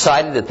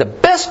decided that the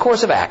best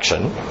course of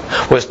action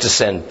was to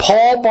send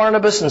Paul,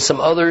 Barnabas, and some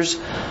others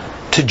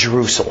to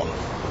Jerusalem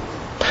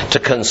to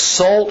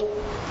consult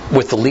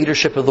with the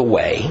leadership of the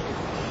way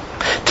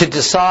to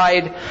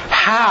decide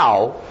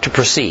how to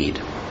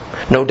proceed.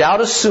 No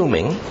doubt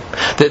assuming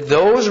that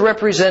those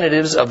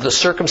representatives of the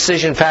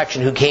circumcision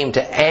faction who came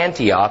to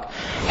Antioch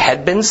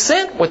had been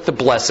sent with the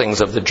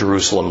blessings of the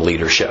Jerusalem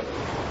leadership.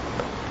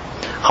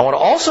 I want to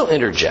also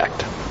interject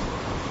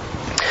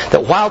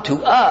that while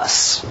to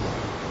us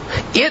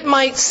it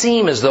might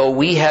seem as though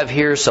we have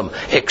here some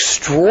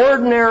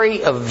extraordinary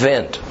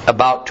event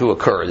about to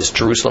occur, this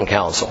Jerusalem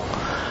Council,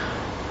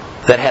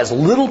 that has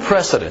little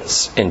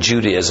precedence in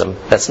Judaism,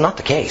 that's not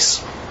the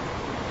case.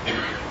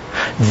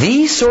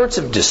 These sorts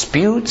of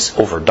disputes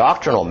over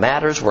doctrinal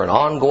matters were an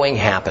ongoing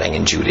happening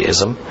in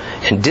Judaism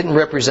and didn't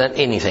represent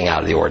anything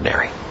out of the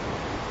ordinary.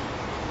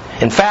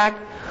 In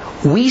fact,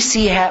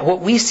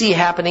 what we see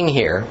happening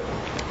here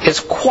is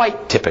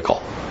quite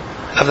typical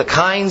of the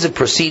kinds of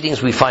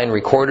proceedings we find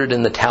recorded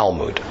in the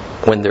Talmud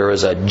when there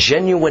is a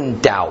genuine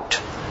doubt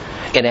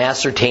in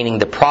ascertaining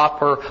the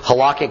proper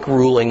halakhic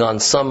ruling on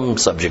some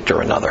subject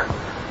or another.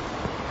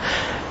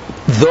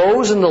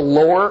 Those in the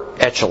lower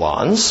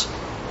echelons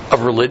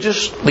of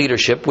religious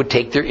leadership would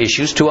take their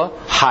issues to a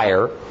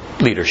higher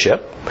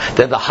leadership.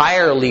 Then the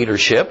higher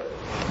leadership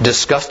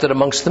discussed it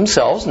amongst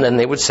themselves, and then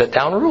they would set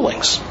down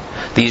rulings.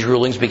 These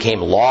rulings became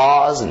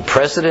laws and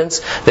precedents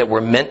that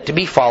were meant to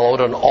be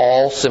followed on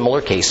all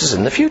similar cases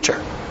in the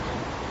future.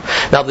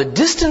 Now, the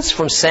distance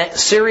from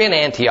Syrian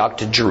Antioch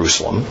to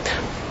Jerusalem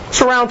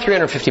is around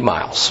 350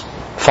 miles,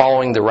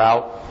 following the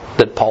route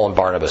that Paul and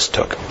Barnabas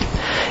took.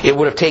 It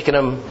would have taken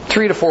them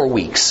 3 to 4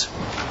 weeks,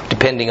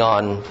 depending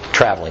on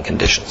traveling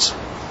conditions.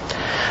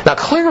 Now,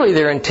 clearly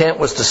their intent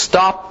was to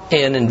stop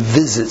in and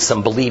visit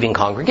some believing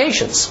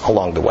congregations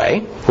along the way,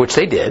 which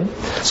they did,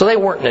 so they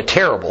weren't in a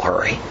terrible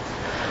hurry.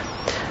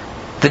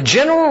 The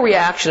general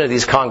reaction of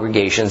these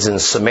congregations in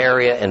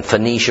Samaria and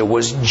Phoenicia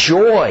was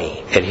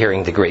joy at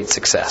hearing the great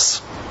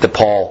success that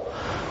Paul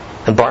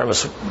and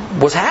Barnabas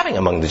was having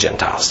among the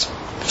Gentiles.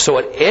 So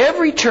at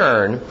every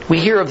turn, we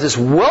hear of this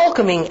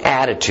welcoming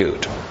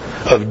attitude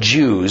of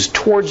Jews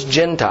towards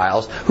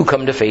Gentiles who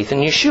come to faith in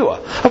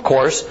Yeshua. Of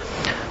course,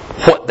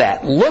 what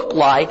that looked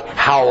like,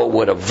 how it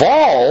would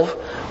evolve,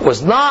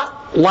 was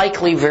not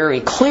likely very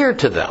clear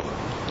to them.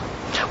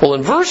 Well,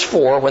 in verse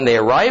 4, when they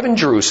arrive in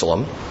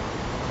Jerusalem,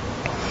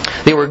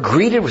 they were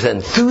greeted with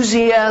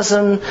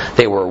enthusiasm.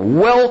 They were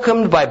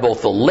welcomed by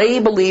both the lay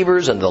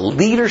believers and the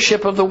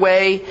leadership of the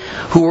way,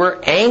 who were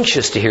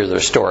anxious to hear their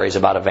stories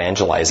about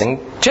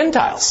evangelizing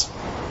Gentiles.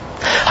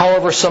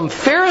 However, some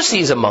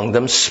Pharisees among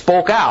them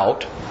spoke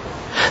out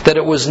that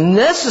it was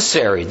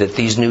necessary that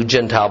these new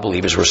Gentile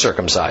believers were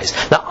circumcised.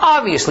 Now,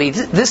 obviously,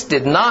 this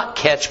did not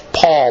catch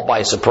Paul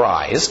by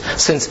surprise,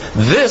 since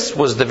this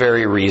was the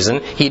very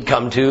reason he'd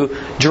come to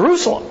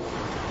Jerusalem.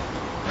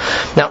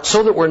 Now,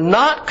 so that we're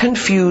not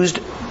confused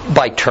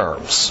by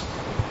terms,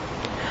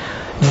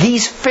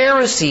 these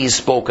Pharisees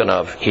spoken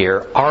of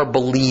here are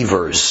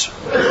believers.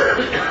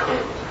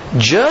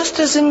 Just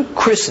as in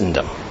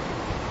Christendom,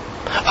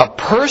 a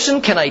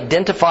person can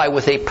identify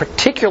with a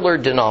particular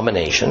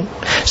denomination,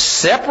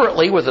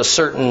 separately with a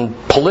certain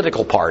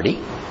political party,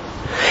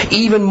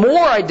 even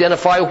more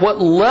identify what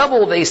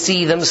level they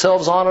see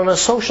themselves on a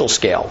social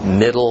scale,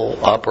 middle,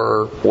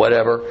 upper,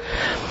 whatever.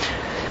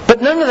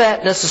 But none of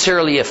that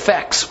necessarily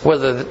affects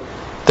whether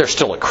They're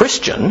still a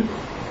Christian.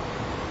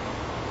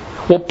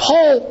 Well,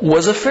 Paul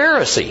was a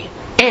Pharisee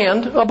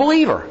and a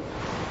believer.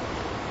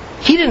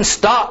 He didn't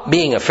stop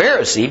being a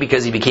Pharisee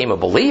because he became a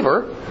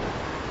believer.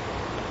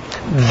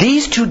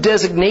 These two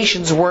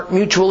designations weren't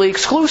mutually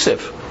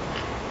exclusive.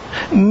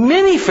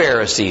 Many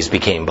Pharisees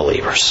became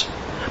believers.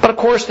 But of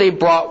course they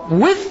brought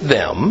with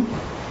them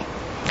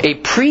a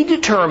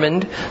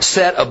predetermined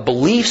set of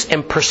beliefs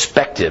and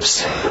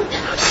perspectives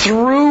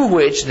through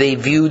which they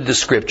viewed the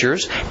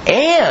Scriptures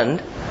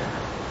and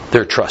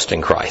their trust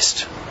in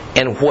Christ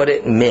and what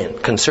it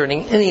meant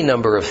concerning any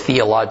number of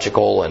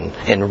theological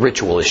and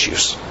ritual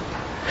issues.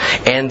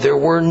 And there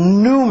were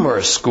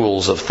numerous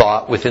schools of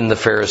thought within the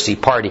Pharisee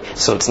party,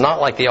 so it's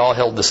not like they all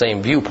held the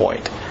same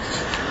viewpoint.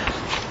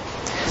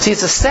 See,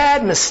 it's a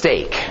sad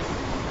mistake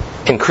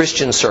in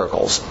Christian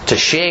circles to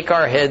shake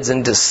our heads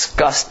in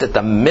disgust at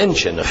the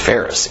mention of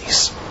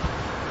Pharisees.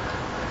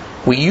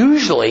 We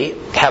usually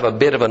have a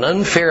bit of an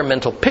unfair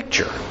mental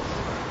picture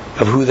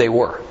of who they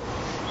were,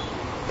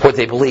 what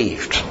they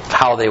believed,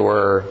 how they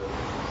were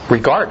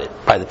regarded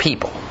by the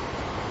people.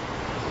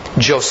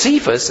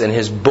 Josephus, in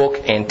his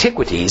book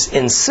Antiquities,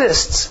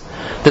 insists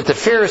that the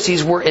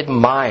Pharisees were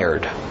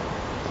admired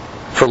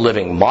for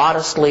living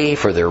modestly,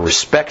 for their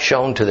respect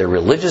shown to their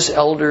religious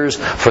elders,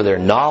 for their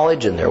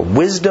knowledge and their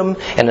wisdom,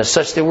 and as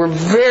such they were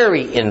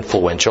very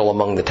influential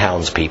among the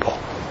townspeople.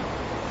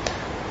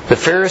 The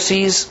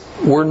Pharisees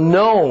were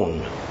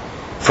known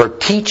for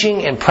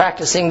teaching and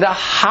practicing the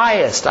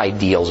highest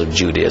ideals of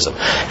Judaism. In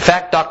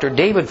fact, Dr.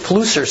 David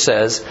Flusser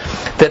says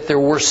that there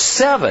were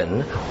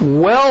 7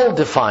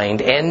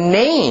 well-defined and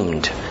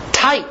named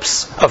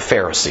types of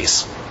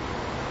Pharisees.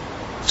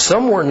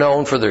 Some were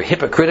known for their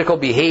hypocritical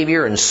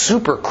behavior and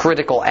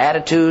supercritical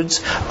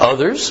attitudes.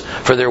 Others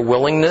for their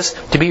willingness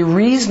to be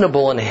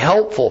reasonable and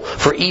helpful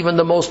for even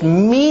the most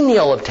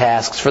menial of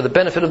tasks for the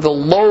benefit of the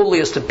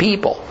lowliest of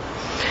people.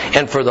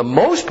 And for the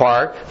most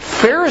part,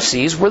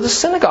 Pharisees were the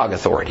synagogue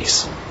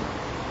authorities.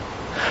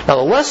 Now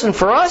the lesson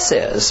for us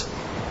is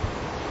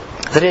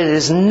that it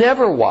is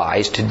never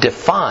wise to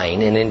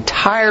define an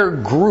entire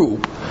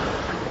group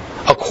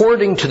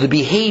according to the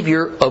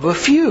behavior of a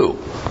few.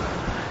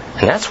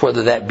 And that's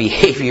whether that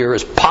behavior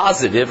is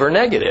positive or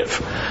negative.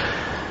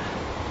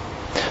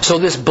 So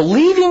this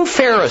believing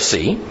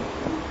Pharisee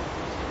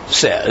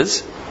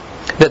says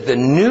that the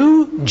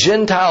new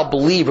Gentile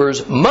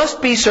believers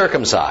must be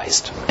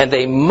circumcised, and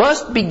they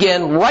must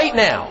begin right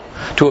now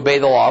to obey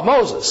the law of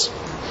Moses.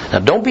 Now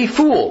don't be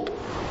fooled.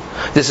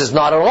 This is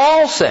not at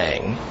all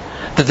saying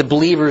that the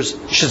believers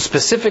should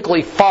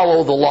specifically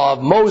follow the law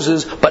of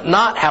Moses, but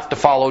not have to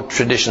follow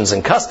traditions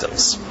and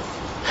customs.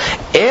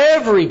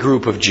 Every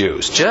group of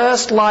Jews,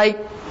 just like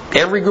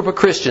every group of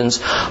Christians,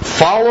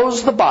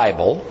 follows the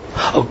Bible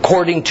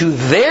according to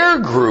their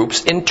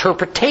group's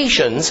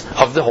interpretations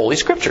of the Holy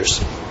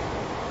Scriptures.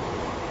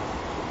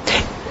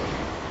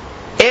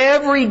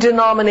 Every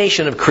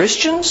denomination of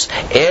Christians,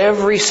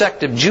 every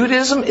sect of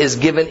Judaism is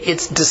given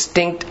its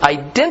distinct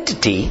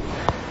identity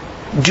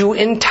due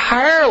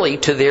entirely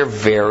to their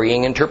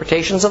varying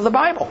interpretations of the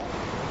Bible.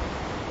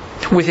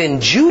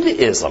 Within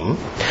Judaism,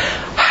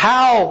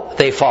 how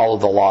they follow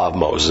the law of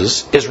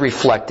Moses is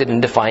reflected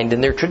and defined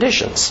in their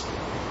traditions.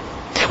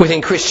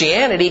 Within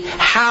Christianity,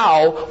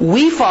 how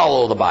we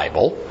follow the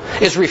Bible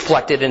is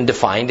reflected and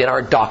defined in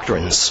our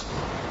doctrines.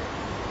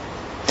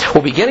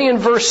 Well, beginning in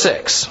verse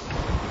 6.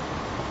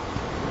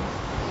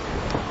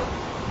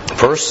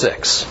 Verse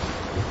 6.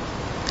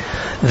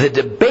 The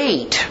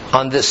debate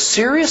on this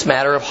serious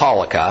matter of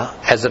Halakha,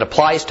 as it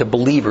applies to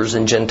believers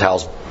and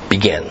Gentiles,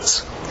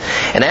 begins.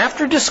 And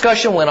after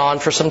discussion went on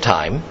for some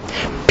time,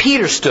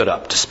 Peter stood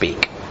up to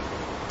speak.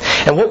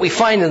 And what we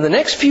find in the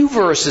next few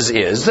verses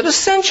is that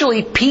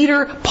essentially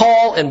Peter,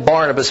 Paul, and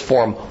Barnabas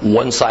form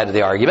one side of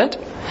the argument,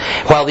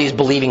 while these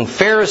believing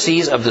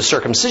Pharisees of the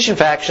circumcision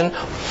faction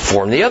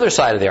form the other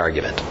side of the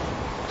argument.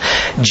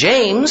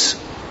 James,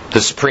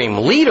 the supreme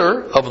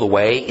leader of the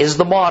way, is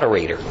the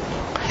moderator,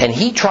 and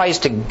he tries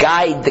to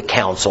guide the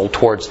council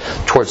towards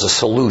a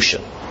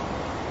solution.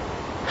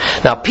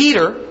 Now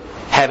Peter,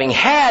 having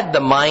had the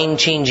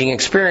mind-changing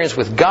experience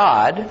with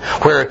God,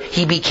 where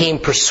he became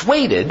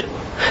persuaded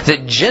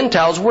that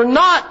Gentiles were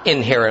not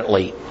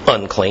inherently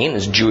unclean,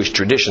 as Jewish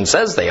tradition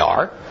says they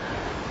are,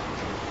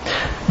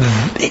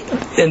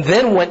 and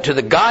then went to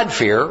the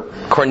God-fearer,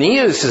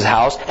 Cornelius'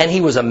 house, and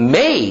he was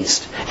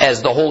amazed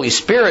as the Holy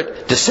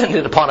Spirit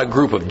descended upon a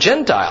group of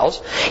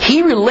Gentiles.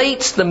 He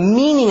relates the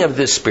meaning of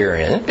this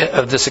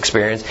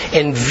experience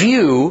in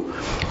view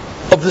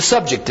of the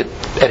subject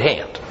at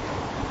hand.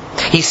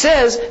 He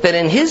says that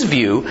in his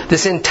view,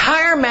 this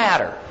entire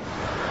matter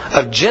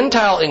of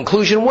Gentile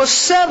inclusion was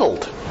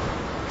settled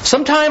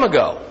some time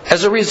ago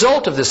as a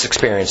result of this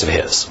experience of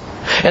his.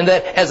 And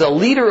that as a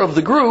leader of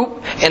the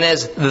group and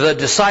as the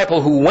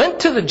disciple who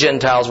went to the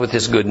Gentiles with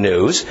this good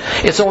news,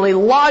 it's only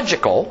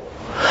logical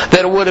that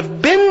it would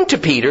have been to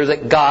Peter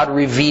that God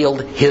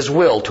revealed His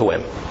will to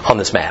him on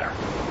this matter.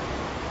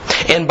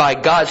 And by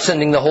God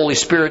sending the Holy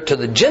Spirit to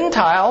the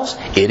Gentiles,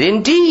 it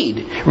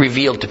indeed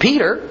revealed to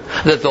Peter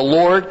that the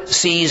Lord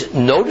sees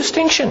no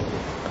distinction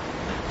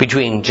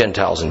between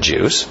Gentiles and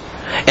Jews,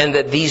 and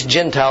that these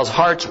Gentiles'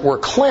 hearts were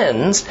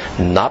cleansed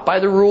not by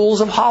the rules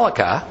of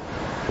Halakha,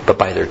 but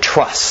by their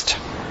trust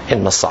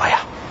in Messiah.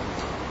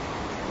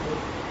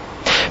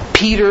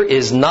 Peter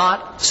is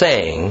not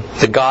saying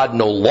that God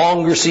no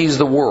longer sees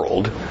the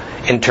world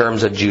in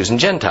terms of Jews and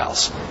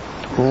Gentiles.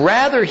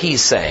 Rather,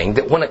 he's saying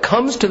that when it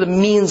comes to the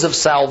means of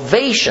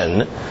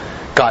salvation,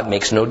 God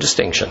makes no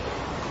distinction.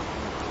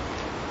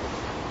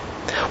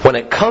 When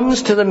it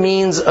comes to the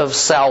means of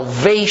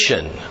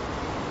salvation,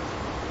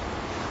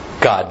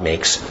 God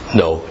makes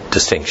no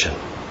distinction.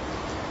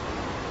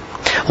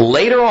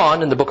 Later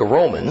on in the book of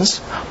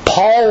Romans,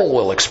 Paul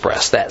will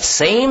express that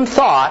same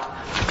thought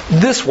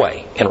this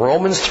way. In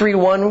Romans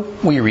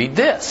 3:1, we read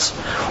this.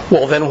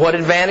 Well, then what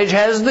advantage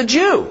has the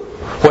Jew?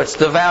 What's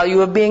the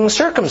value of being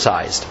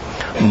circumcised?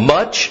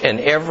 Much in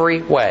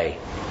every way.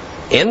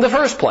 In the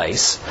first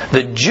place,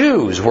 the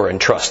Jews were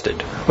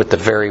entrusted with the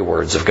very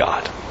words of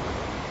God.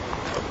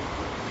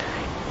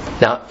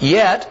 Now,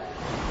 yet,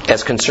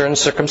 as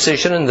concerns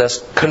circumcision and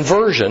thus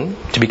conversion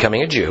to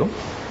becoming a Jew,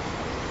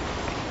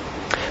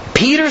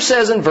 Peter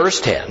says in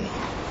verse 10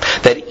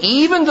 that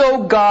even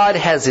though God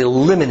has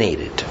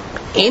eliminated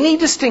any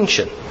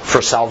distinction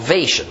for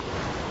salvation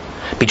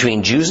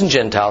between Jews and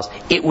Gentiles,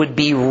 it would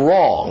be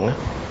wrong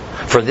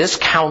for this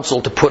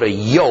council to put a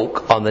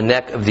yoke on the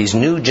neck of these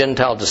new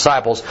Gentile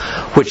disciples,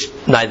 which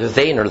neither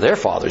they nor their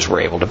fathers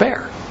were able to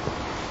bear.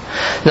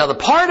 Now, the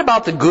part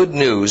about the good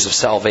news of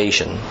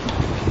salvation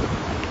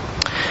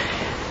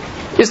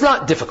is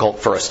not difficult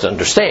for us to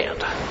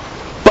understand.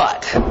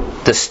 But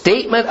the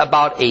statement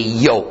about a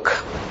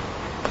yoke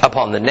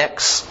upon the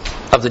necks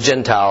of the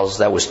Gentiles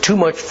that was too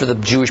much for the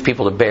Jewish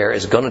people to bear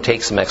is going to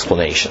take some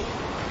explanation.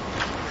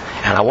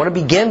 And I want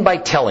to begin by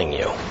telling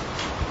you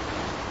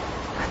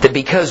that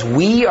because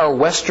we are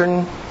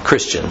Western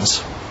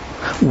Christians,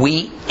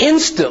 we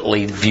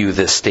instantly view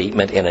this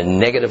statement in a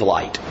negative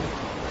light.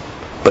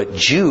 But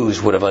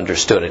Jews would have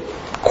understood it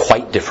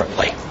quite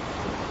differently.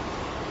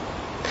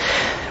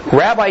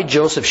 Rabbi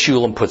Joseph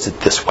Shulam puts it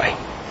this way.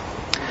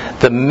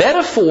 The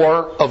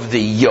metaphor of the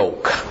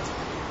yoke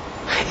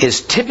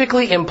is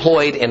typically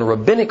employed in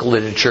rabbinic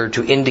literature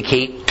to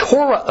indicate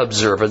Torah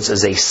observance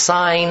as a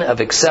sign of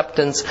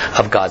acceptance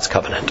of God's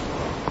covenant.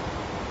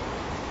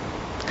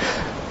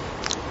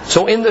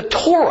 So in the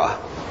Torah,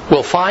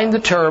 we'll find the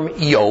term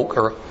yoke,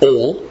 or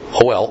ol,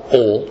 O-L,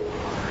 ol,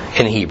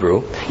 in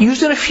Hebrew,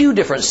 used in a few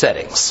different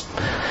settings.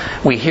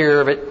 We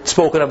hear of it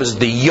spoken of as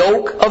the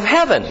yoke of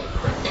heaven.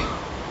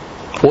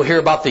 We'll hear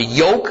about the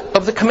yoke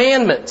of the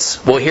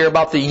commandments. We'll hear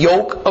about the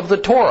yoke of the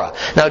Torah.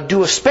 Now,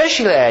 due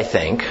especially, I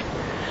think,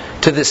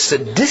 to this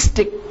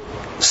sadistic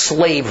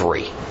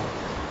slavery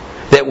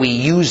that we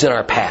use in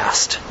our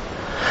past,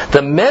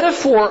 the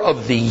metaphor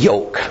of the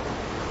yoke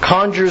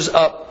conjures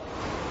up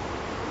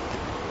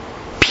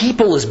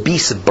people as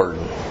beasts of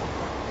burden.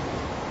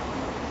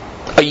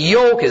 A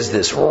yoke is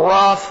this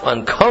rough,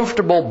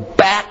 uncomfortable,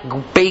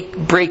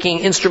 back-breaking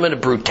instrument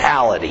of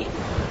brutality.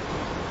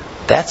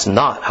 That's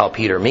not how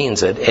Peter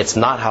means it. It's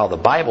not how the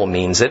Bible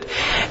means it.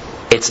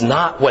 It's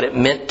not what it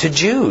meant to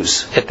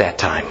Jews at that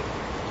time.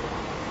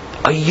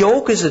 A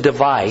yoke is a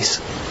device,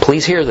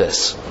 please hear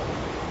this.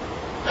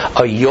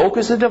 A yoke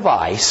is a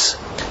device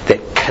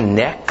that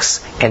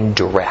connects and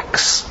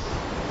directs.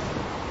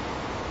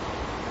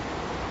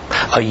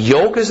 A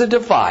yoke is a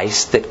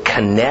device that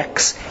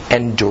connects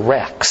and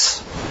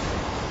directs.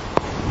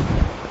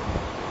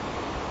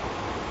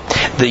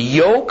 The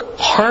yoke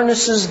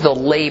harnesses the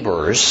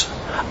labors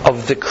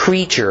of the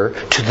creature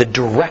to the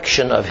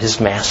direction of his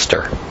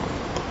master.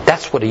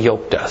 That's what a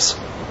yoke does.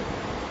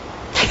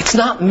 It's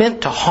not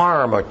meant to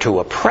harm or to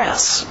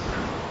oppress.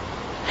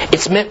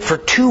 It's meant for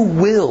two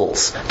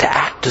wills to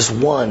act as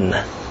one.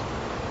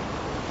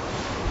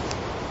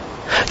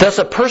 Thus,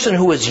 a person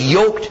who is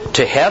yoked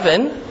to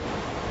heaven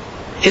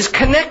is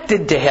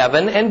connected to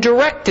heaven and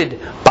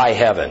directed by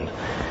heaven.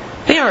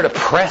 They aren't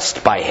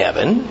oppressed by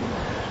heaven.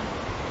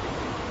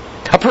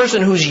 A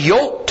person who's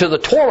yoked to the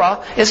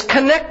Torah is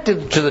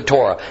connected to the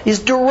Torah, is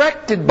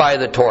directed by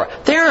the Torah.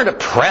 They aren't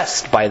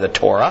oppressed by the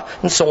Torah,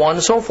 and so on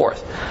and so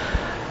forth.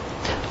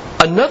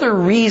 Another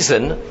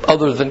reason,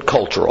 other than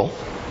cultural,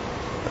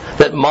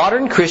 that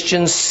modern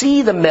Christians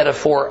see the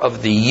metaphor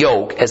of the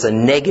yoke as a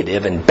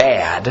negative and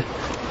bad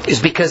is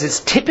because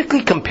it's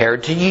typically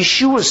compared to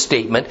Yeshua's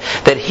statement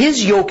that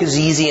his yoke is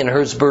easy and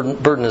his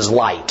burden is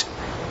light,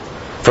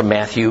 from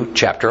Matthew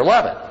chapter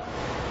 11.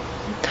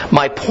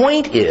 My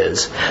point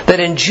is that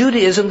in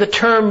Judaism the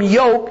term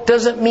yoke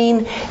doesn't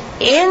mean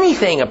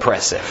anything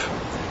oppressive,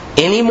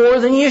 any more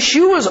than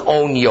Yeshua's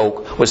own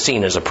yoke was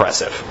seen as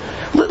oppressive.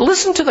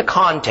 Listen to the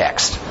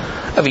context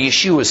of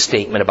Yeshua's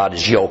statement about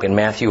his yoke in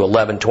Matthew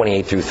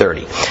 11:28 through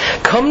 30.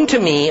 Come to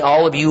me,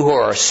 all of you who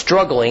are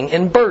struggling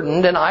and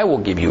burdened, and I will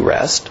give you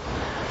rest.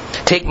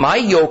 Take my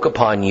yoke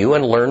upon you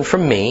and learn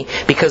from me,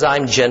 because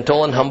I'm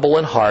gentle and humble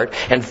in heart,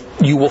 and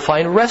you will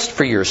find rest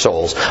for your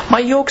souls. My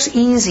yoke's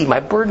easy, my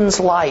burden's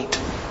light.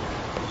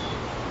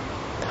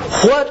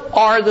 What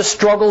are the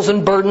struggles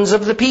and burdens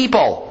of the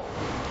people?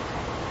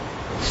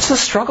 It's the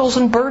struggles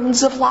and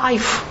burdens of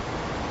life.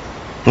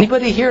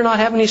 Anybody here not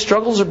have any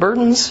struggles or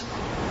burdens?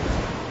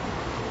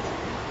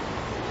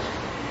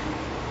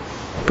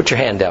 Put your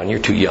hand down, you're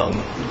too young.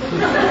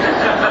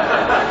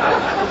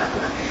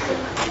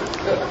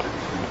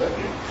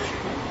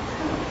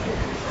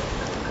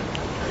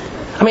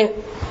 I mean,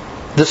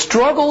 the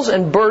struggles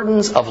and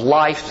burdens of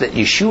life that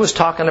Yeshua's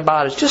talking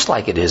about is just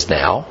like it is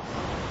now.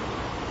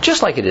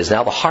 Just like it is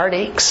now. The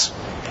heartaches,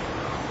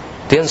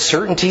 the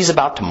uncertainties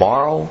about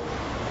tomorrow,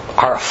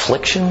 our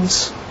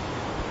afflictions,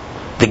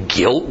 the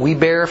guilt we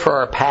bear for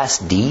our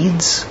past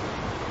deeds,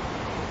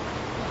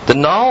 the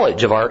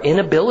knowledge of our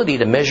inability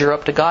to measure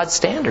up to God's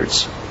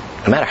standards,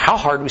 no matter how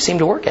hard we seem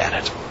to work at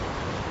it.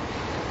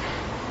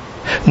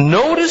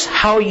 Notice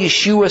how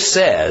Yeshua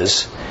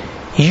says,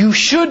 you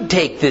should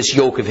take this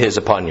yoke of His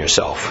upon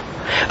yourself.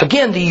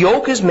 Again, the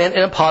yoke is meant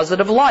in a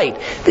positive light.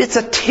 It's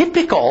a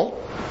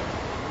typical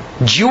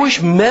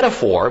Jewish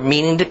metaphor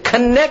meaning to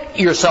connect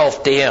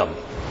yourself to Him.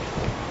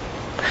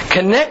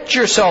 Connect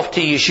yourself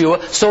to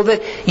Yeshua so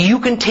that you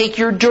can take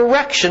your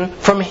direction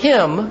from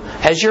Him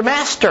as your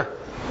master.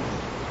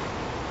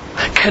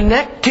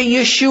 Connect to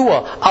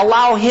Yeshua.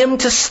 Allow Him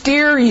to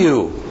steer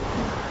you.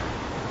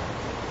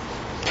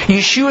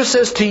 Yeshua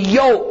says to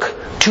yoke,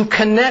 to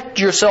connect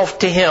yourself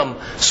to Him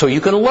so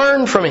you can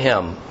learn from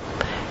Him.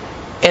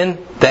 And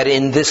that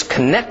in this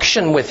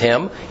connection with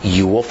Him,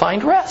 you will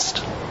find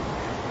rest.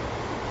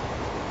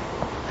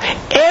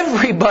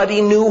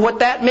 Everybody knew what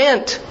that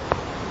meant.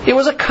 It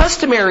was a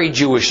customary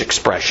Jewish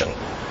expression.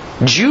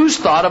 Jews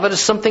thought of it as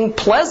something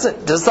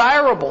pleasant,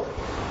 desirable.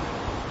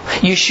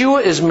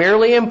 Yeshua is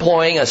merely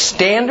employing a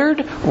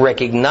standard,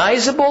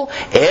 recognizable,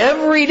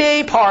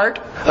 everyday part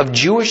of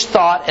Jewish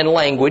thought and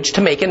language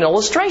to make an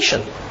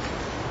illustration.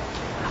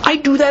 I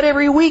do that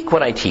every week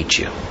when I teach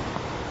you.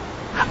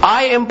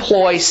 I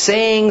employ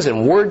sayings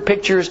and word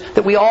pictures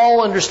that we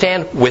all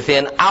understand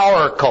within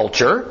our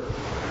culture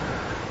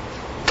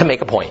to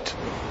make a point.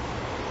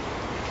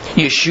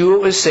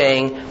 Yeshua is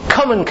saying,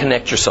 come and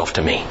connect yourself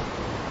to me.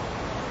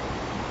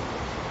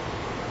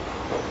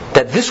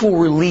 That this will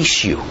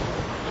release you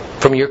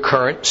from your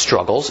current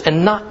struggles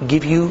and not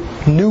give you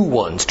new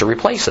ones to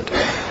replace it.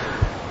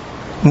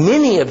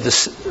 Many of the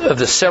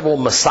several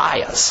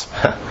messiahs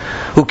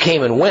who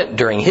came and went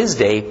during His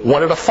day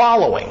wanted a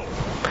following.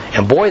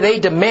 And boy, they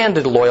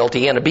demanded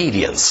loyalty and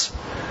obedience.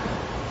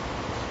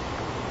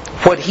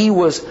 What He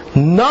was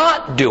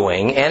not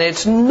doing, and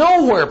it's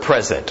nowhere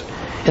present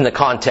in the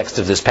context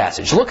of this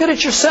passage. Look at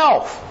it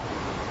yourself.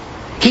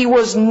 He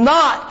was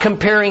not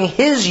comparing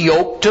His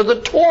yoke to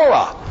the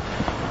Torah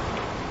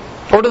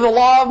or to the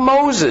law of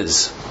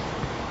Moses.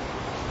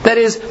 That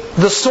is,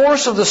 the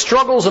source of the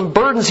struggles and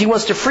burdens He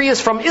wants to free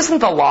us from isn't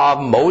the law of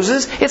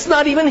Moses. It's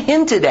not even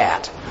hinted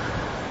at.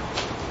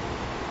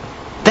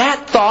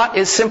 That thought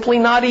is simply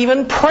not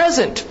even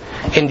present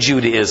in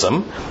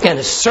Judaism, and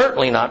is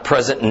certainly not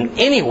present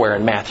anywhere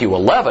in Matthew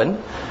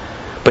 11.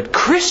 But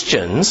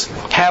Christians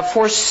have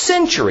for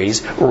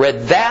centuries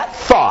read that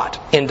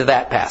thought into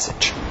that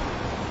passage.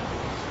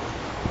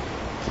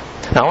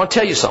 Now I want to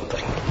tell you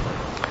something.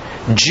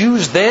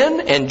 Jews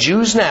then and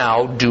Jews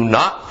now do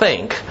not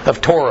think of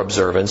Torah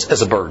observance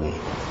as a burden.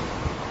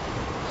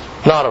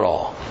 Not at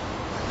all.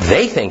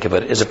 They think of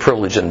it as a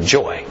privilege and a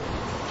joy.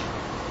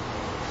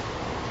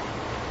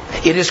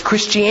 It is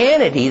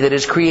Christianity that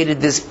has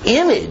created this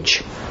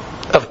image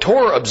of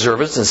Torah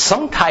observance as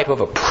some type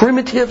of a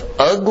primitive,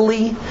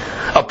 ugly,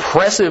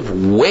 oppressive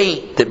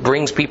weight that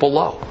brings people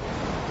low.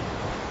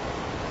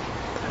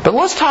 But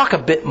let's talk a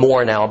bit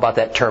more now about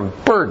that term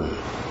burden.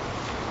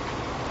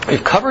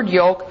 We've covered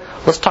yoke.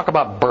 Let's talk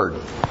about burden.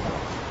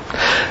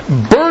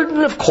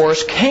 Burden, of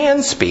course,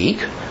 can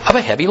speak of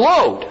a heavy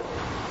load.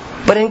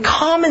 But in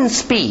common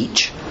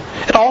speech,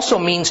 it also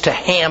means to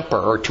hamper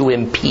or to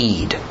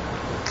impede.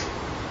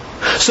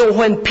 So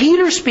when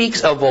Peter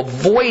speaks of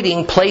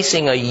avoiding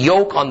placing a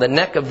yoke on the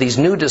neck of these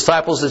new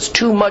disciples that's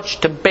too much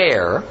to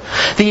bear,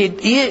 the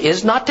idea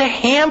is not to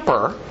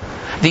hamper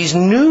these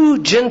new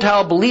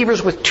Gentile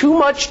believers with too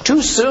much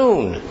too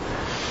soon.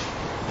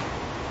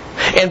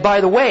 And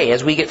by the way,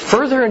 as we get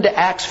further into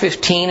Acts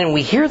 15 and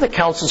we hear the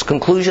council's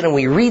conclusion and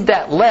we read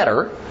that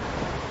letter,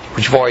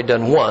 which we've already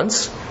done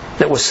once,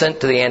 that was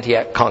sent to the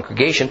Antioch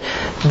congregation,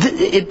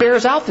 it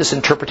bears out this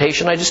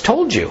interpretation I just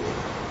told you.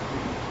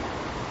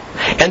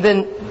 And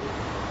then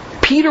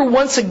Peter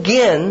once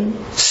again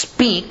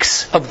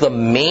speaks of the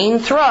main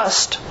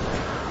thrust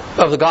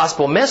of the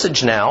gospel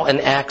message now in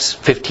Acts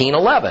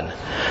 15:11.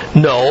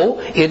 No,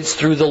 it's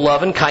through the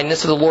love and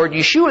kindness of the Lord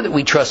Yeshua that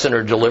we trust and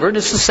are delivered.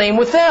 It's the same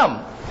with them.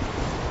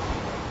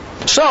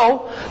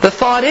 So, the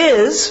thought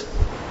is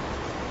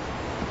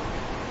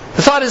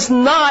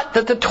not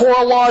that the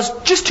Torah law is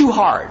just too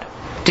hard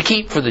to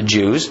keep for the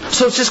Jews,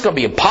 so it's just going to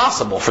be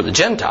impossible for the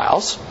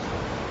Gentiles.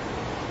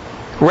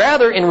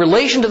 Rather, in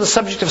relation to the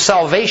subject of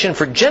salvation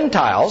for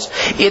Gentiles,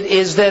 it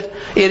is that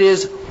it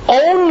is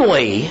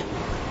only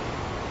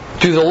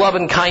through the love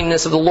and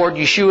kindness of the Lord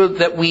Yeshua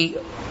that we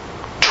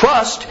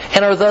trust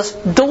and are thus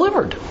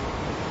delivered,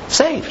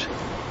 saved.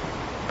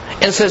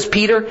 And says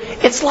Peter,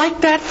 it's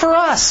like that for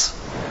us,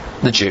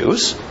 the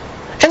Jews.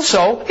 And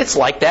so it's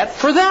like that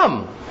for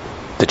them,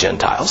 the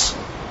Gentiles.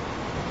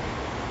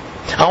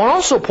 I want to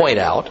also point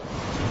out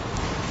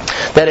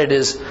that it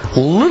is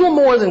little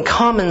more than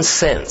common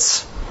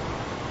sense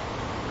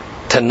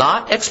to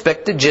not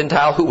expect a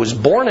Gentile who was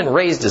born and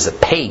raised as a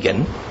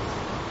pagan,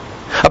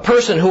 a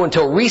person who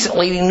until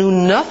recently knew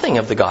nothing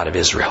of the God of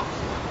Israel,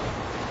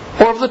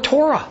 or of the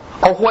Torah,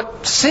 or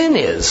what sin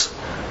is,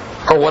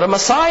 or what a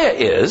Messiah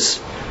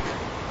is,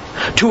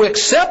 to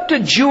accept a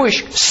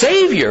Jewish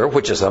Savior,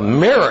 which is a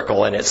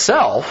miracle in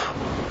itself,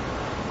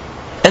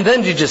 and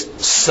then to just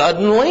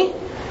suddenly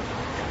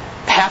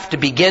have to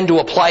begin to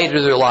apply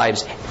to their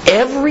lives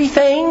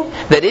everything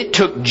that it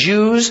took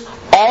Jews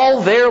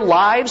all their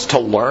lives to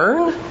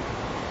learn?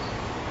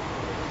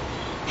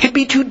 It'd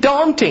be too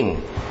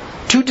daunting,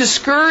 too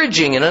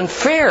discouraging and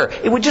unfair.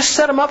 It would just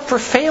set them up for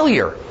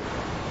failure.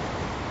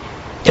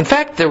 In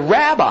fact, the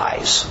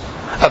rabbis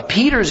of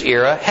Peter's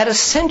era had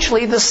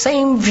essentially the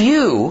same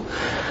view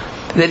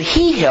that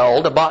he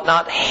held about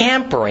not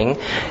hampering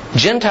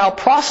Gentile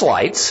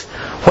proselytes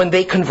when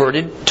they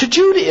converted to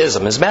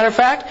Judaism. As a matter of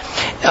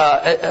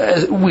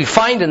fact, we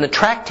find in the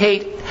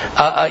tractate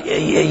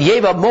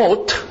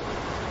Yevamot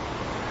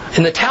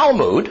in the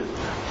Talmud,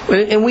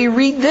 and we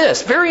read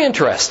this, very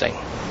interesting.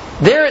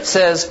 There it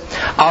says,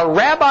 our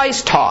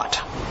rabbis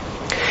taught,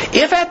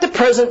 if at the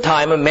present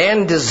time a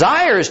man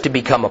desires to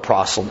become a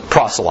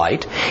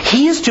proselyte,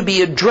 he is to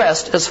be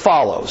addressed as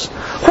follows.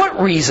 What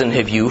reason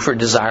have you for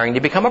desiring to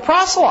become a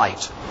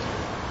proselyte?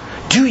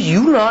 Do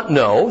you not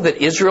know that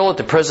Israel at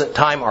the present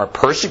time are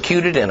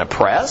persecuted and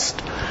oppressed,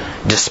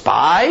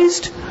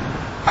 despised,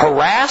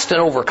 harassed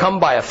and overcome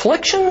by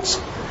afflictions?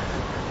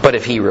 But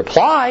if he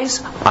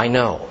replies, I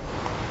know,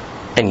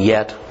 and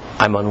yet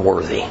I'm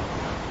unworthy,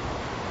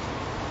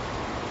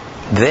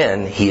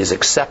 then he is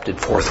accepted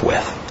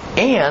forthwith.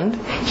 And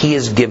he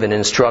is given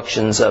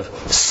instructions of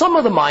some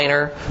of the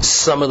minor,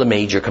 some of the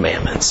major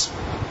commandments.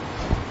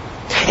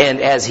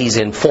 And as he's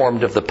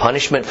informed of the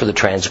punishment for the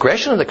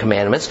transgression of the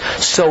commandments,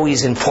 so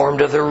he's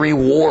informed of the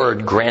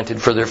reward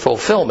granted for their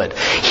fulfillment.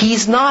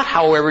 He's not,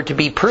 however, to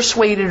be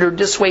persuaded or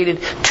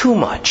dissuaded too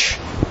much.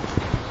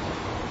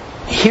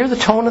 Hear the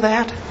tone of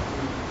that?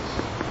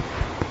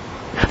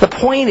 The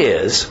point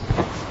is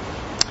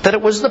that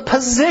it was the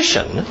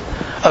position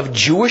of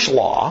Jewish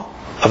law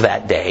of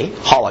that day,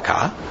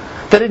 halakha,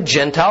 that a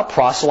Gentile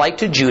proselyte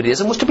to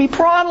Judaism was to be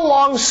brought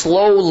along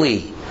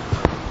slowly.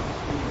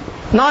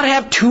 Not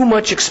have too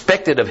much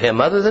expected of him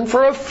other than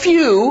for a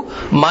few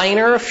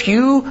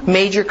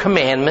major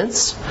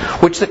commandments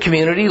which the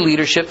community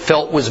leadership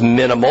felt was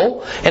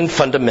minimal and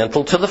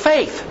fundamental to the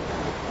faith.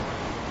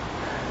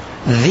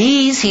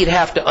 These he'd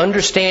have to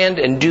understand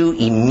and do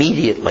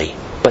immediately.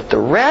 But the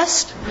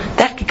rest,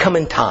 that could come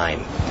in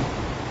time.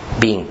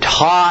 Being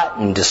taught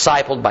and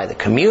discipled by the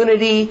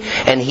community,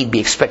 and he'd be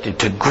expected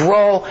to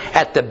grow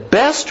at the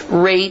best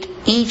rate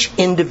each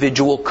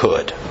individual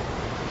could.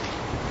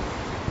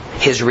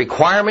 His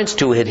requirements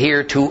to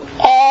adhere to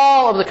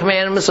all of the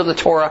commandments of the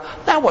Torah,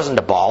 that wasn't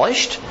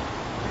abolished.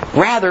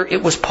 Rather,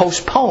 it was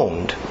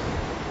postponed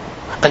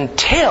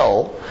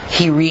until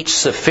he reached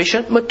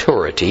sufficient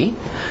maturity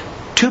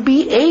to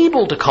be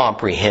able to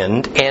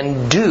comprehend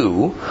and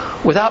do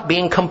without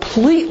being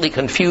completely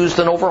confused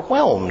and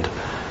overwhelmed.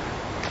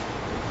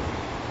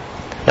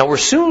 Now we're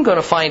soon going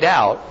to find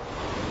out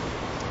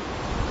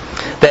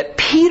that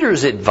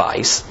Peter's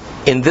advice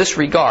in this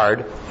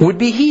regard would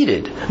be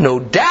heeded, no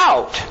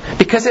doubt,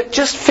 because it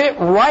just fit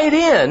right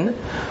in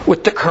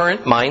with the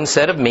current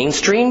mindset of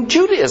mainstream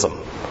Judaism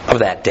of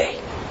that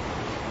day.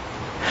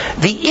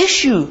 The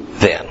issue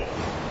then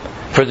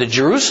for the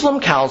Jerusalem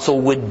Council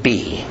would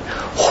be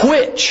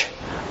which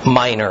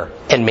minor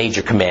and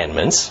major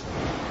commandments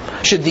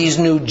should these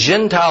new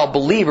Gentile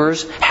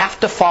believers have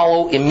to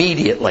follow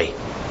immediately?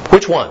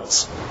 Which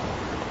ones?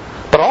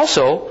 But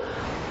also,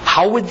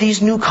 how would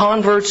these new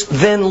converts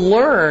then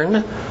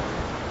learn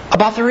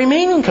about the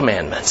remaining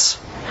commandments?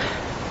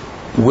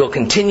 We'll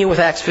continue with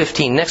Acts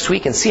 15 next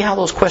week and see how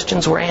those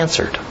questions were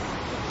answered.